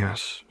survived that,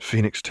 yes.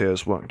 Phoenix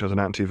tears worked as an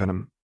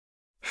anti-venom.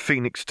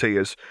 Phoenix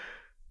tears.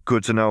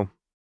 Good to know.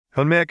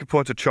 I'll make a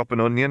point to chop an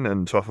onion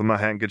and offer my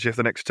handkerchief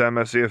the next time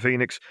I see a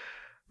phoenix.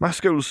 My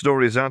school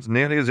stories aren't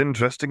nearly as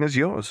interesting as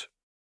yours.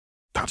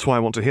 That's why I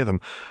want to hear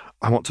them.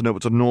 I want to know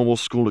what a normal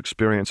school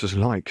experience is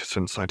like,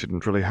 since I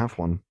didn't really have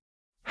one.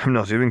 I'm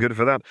not even good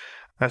for that.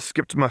 I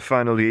skipped my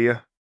final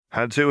year.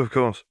 Had to, of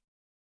course.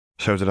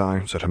 So did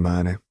I, said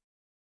Hermione.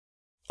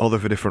 Although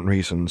for different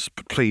reasons,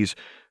 but please,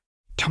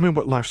 tell me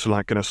what life's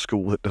like in a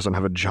school that doesn't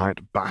have a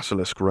giant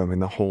basilisk roaming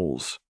the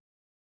halls.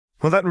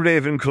 Well, that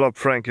Ravenclaw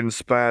prank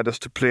inspired us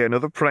to play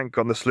another prank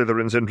on the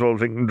Slytherins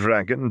involving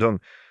dragon dung.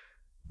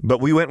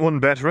 But we went one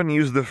better and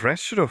used the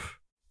fresh stuff.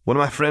 One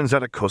of my friends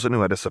had a cousin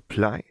who had a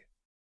supply.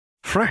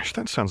 Fresh?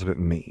 That sounds a bit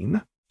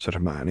mean, said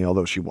Hermione,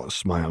 although she was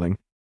smiling.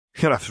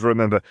 You'll have to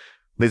remember,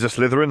 these are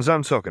Slytherins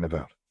I'm talking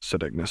about,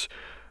 said Ignis.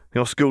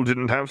 Your school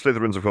didn't have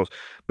Slytherins, of course,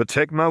 but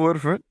take my word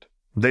for it.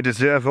 They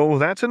deserve all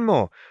that and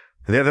more.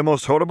 They're the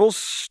most horrible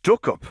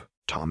stuck-up,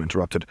 Tom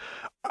interrupted.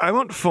 I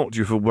won't fault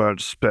you for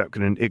words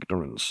spoken in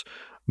ignorance,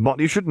 but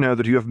you should know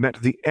that you have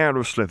met the heir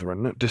of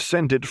Slytherin,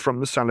 descended from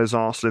the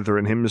Salazar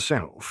Slytherin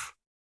himself.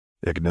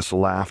 Ignis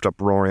laughed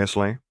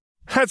uproariously.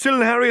 That's a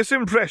hilarious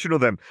impression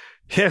of them.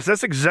 Yes,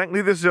 that's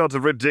exactly the sort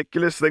of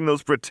ridiculous thing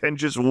those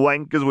pretentious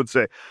wankers would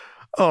say.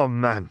 Oh,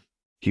 man.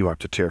 He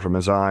wiped a tear from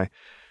his eye.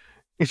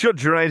 It's your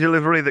dry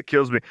delivery that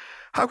kills me.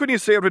 How can you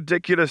say a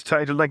ridiculous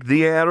title like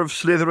the heir of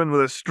Slytherin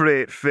with a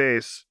straight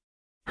face?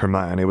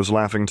 Hermione was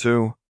laughing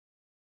too.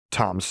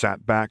 Tom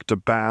sat back to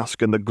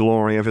bask in the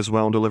glory of his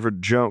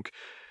well-delivered joke.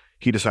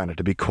 He decided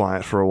to be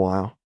quiet for a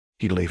while.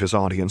 He'd leave his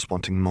audience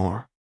wanting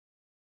more.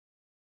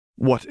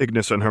 What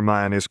Ignis and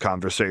Hermione's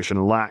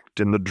conversation lacked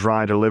in the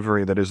dry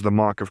delivery that is the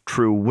mark of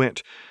true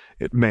wit,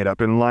 it made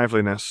up in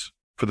liveliness,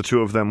 for the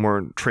two of them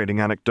were trading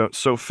anecdotes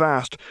so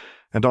fast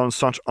and on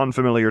such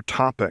unfamiliar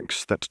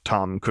topics that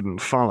Tom couldn't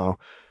follow.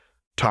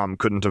 Tom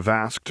couldn't have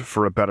asked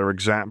for a better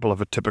example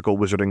of a typical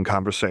wizarding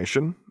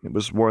conversation. It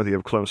was worthy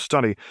of close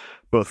study,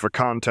 both for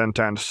content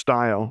and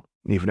style,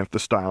 even if the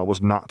style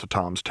was not to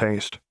Tom's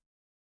taste.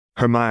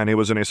 Hermione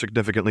was in a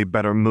significantly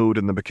better mood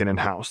in the McKinnon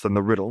house than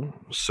the Riddle,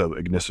 so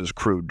Ignis's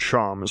crude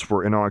charms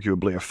were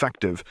inarguably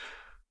effective.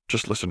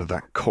 Just listen to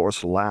that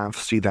coarse laugh,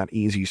 see that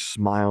easy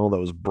smile,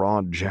 those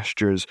broad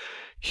gestures,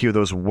 hear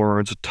those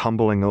words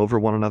tumbling over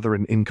one another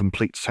in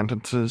incomplete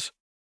sentences.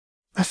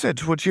 I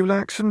said, would you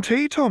like some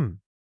tea, Tom?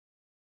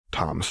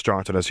 Tom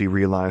started as he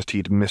realized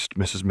he'd missed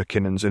Mrs.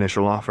 McKinnon's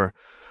initial offer.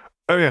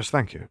 Oh, yes,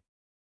 thank you.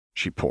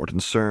 She poured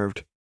and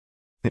served.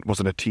 It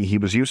wasn't a tea he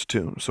was used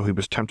to, so he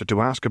was tempted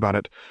to ask about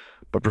it,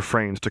 but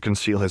refrained to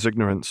conceal his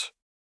ignorance.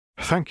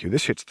 Thank you,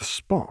 this hits the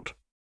spot.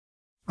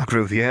 I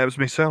grew the herbs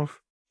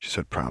myself, she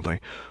said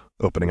proudly,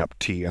 opening up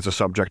tea as a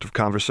subject of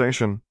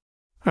conversation.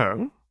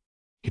 Oh?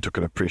 He took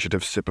an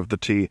appreciative sip of the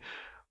tea.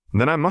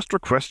 Then I must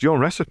request your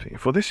recipe,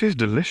 for this is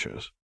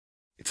delicious.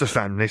 It's a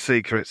family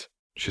secret,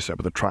 she said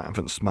with a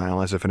triumphant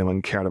smile, as if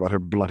anyone cared about her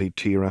bloody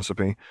tea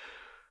recipe.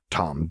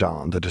 Tom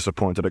donned a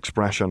disappointed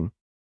expression.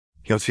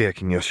 "You're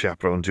taking your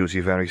chaperone duty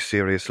very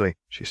seriously,"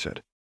 she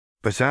said.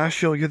 "But I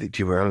assure you that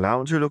you are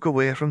allowed to look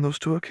away from those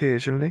two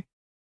occasionally.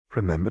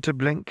 Remember to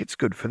blink, it's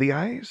good for the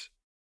eyes."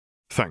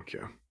 "Thank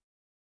you."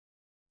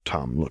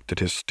 Tom looked at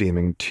his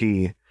steaming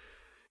tea.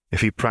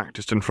 If he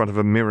practiced in front of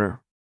a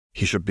mirror,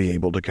 he should be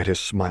able to get his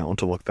smile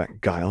to look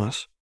that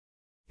guileless.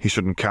 He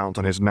shouldn't count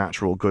on his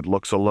natural good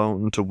looks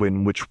alone to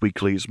win Witch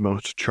Weekly's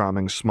Most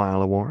Charming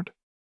Smile Award.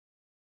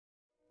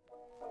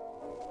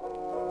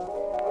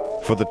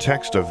 For the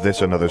text of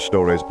this and other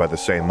stories by the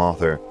same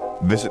author,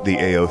 visit the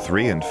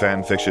AO3 and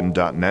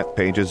fanfiction.net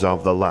pages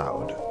of The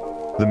Loud.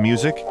 The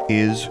music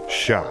is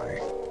Shy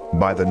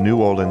by the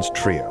New Orleans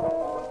Trio.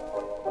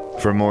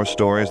 For more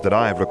stories that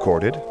I have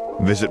recorded,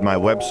 visit my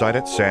website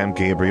at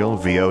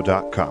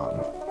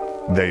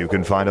samgabrielvo.com. There you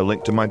can find a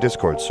link to my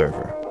Discord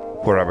server,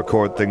 where I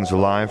record things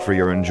live for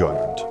your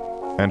enjoyment.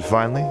 And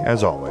finally,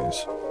 as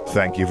always,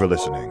 thank you for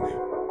listening.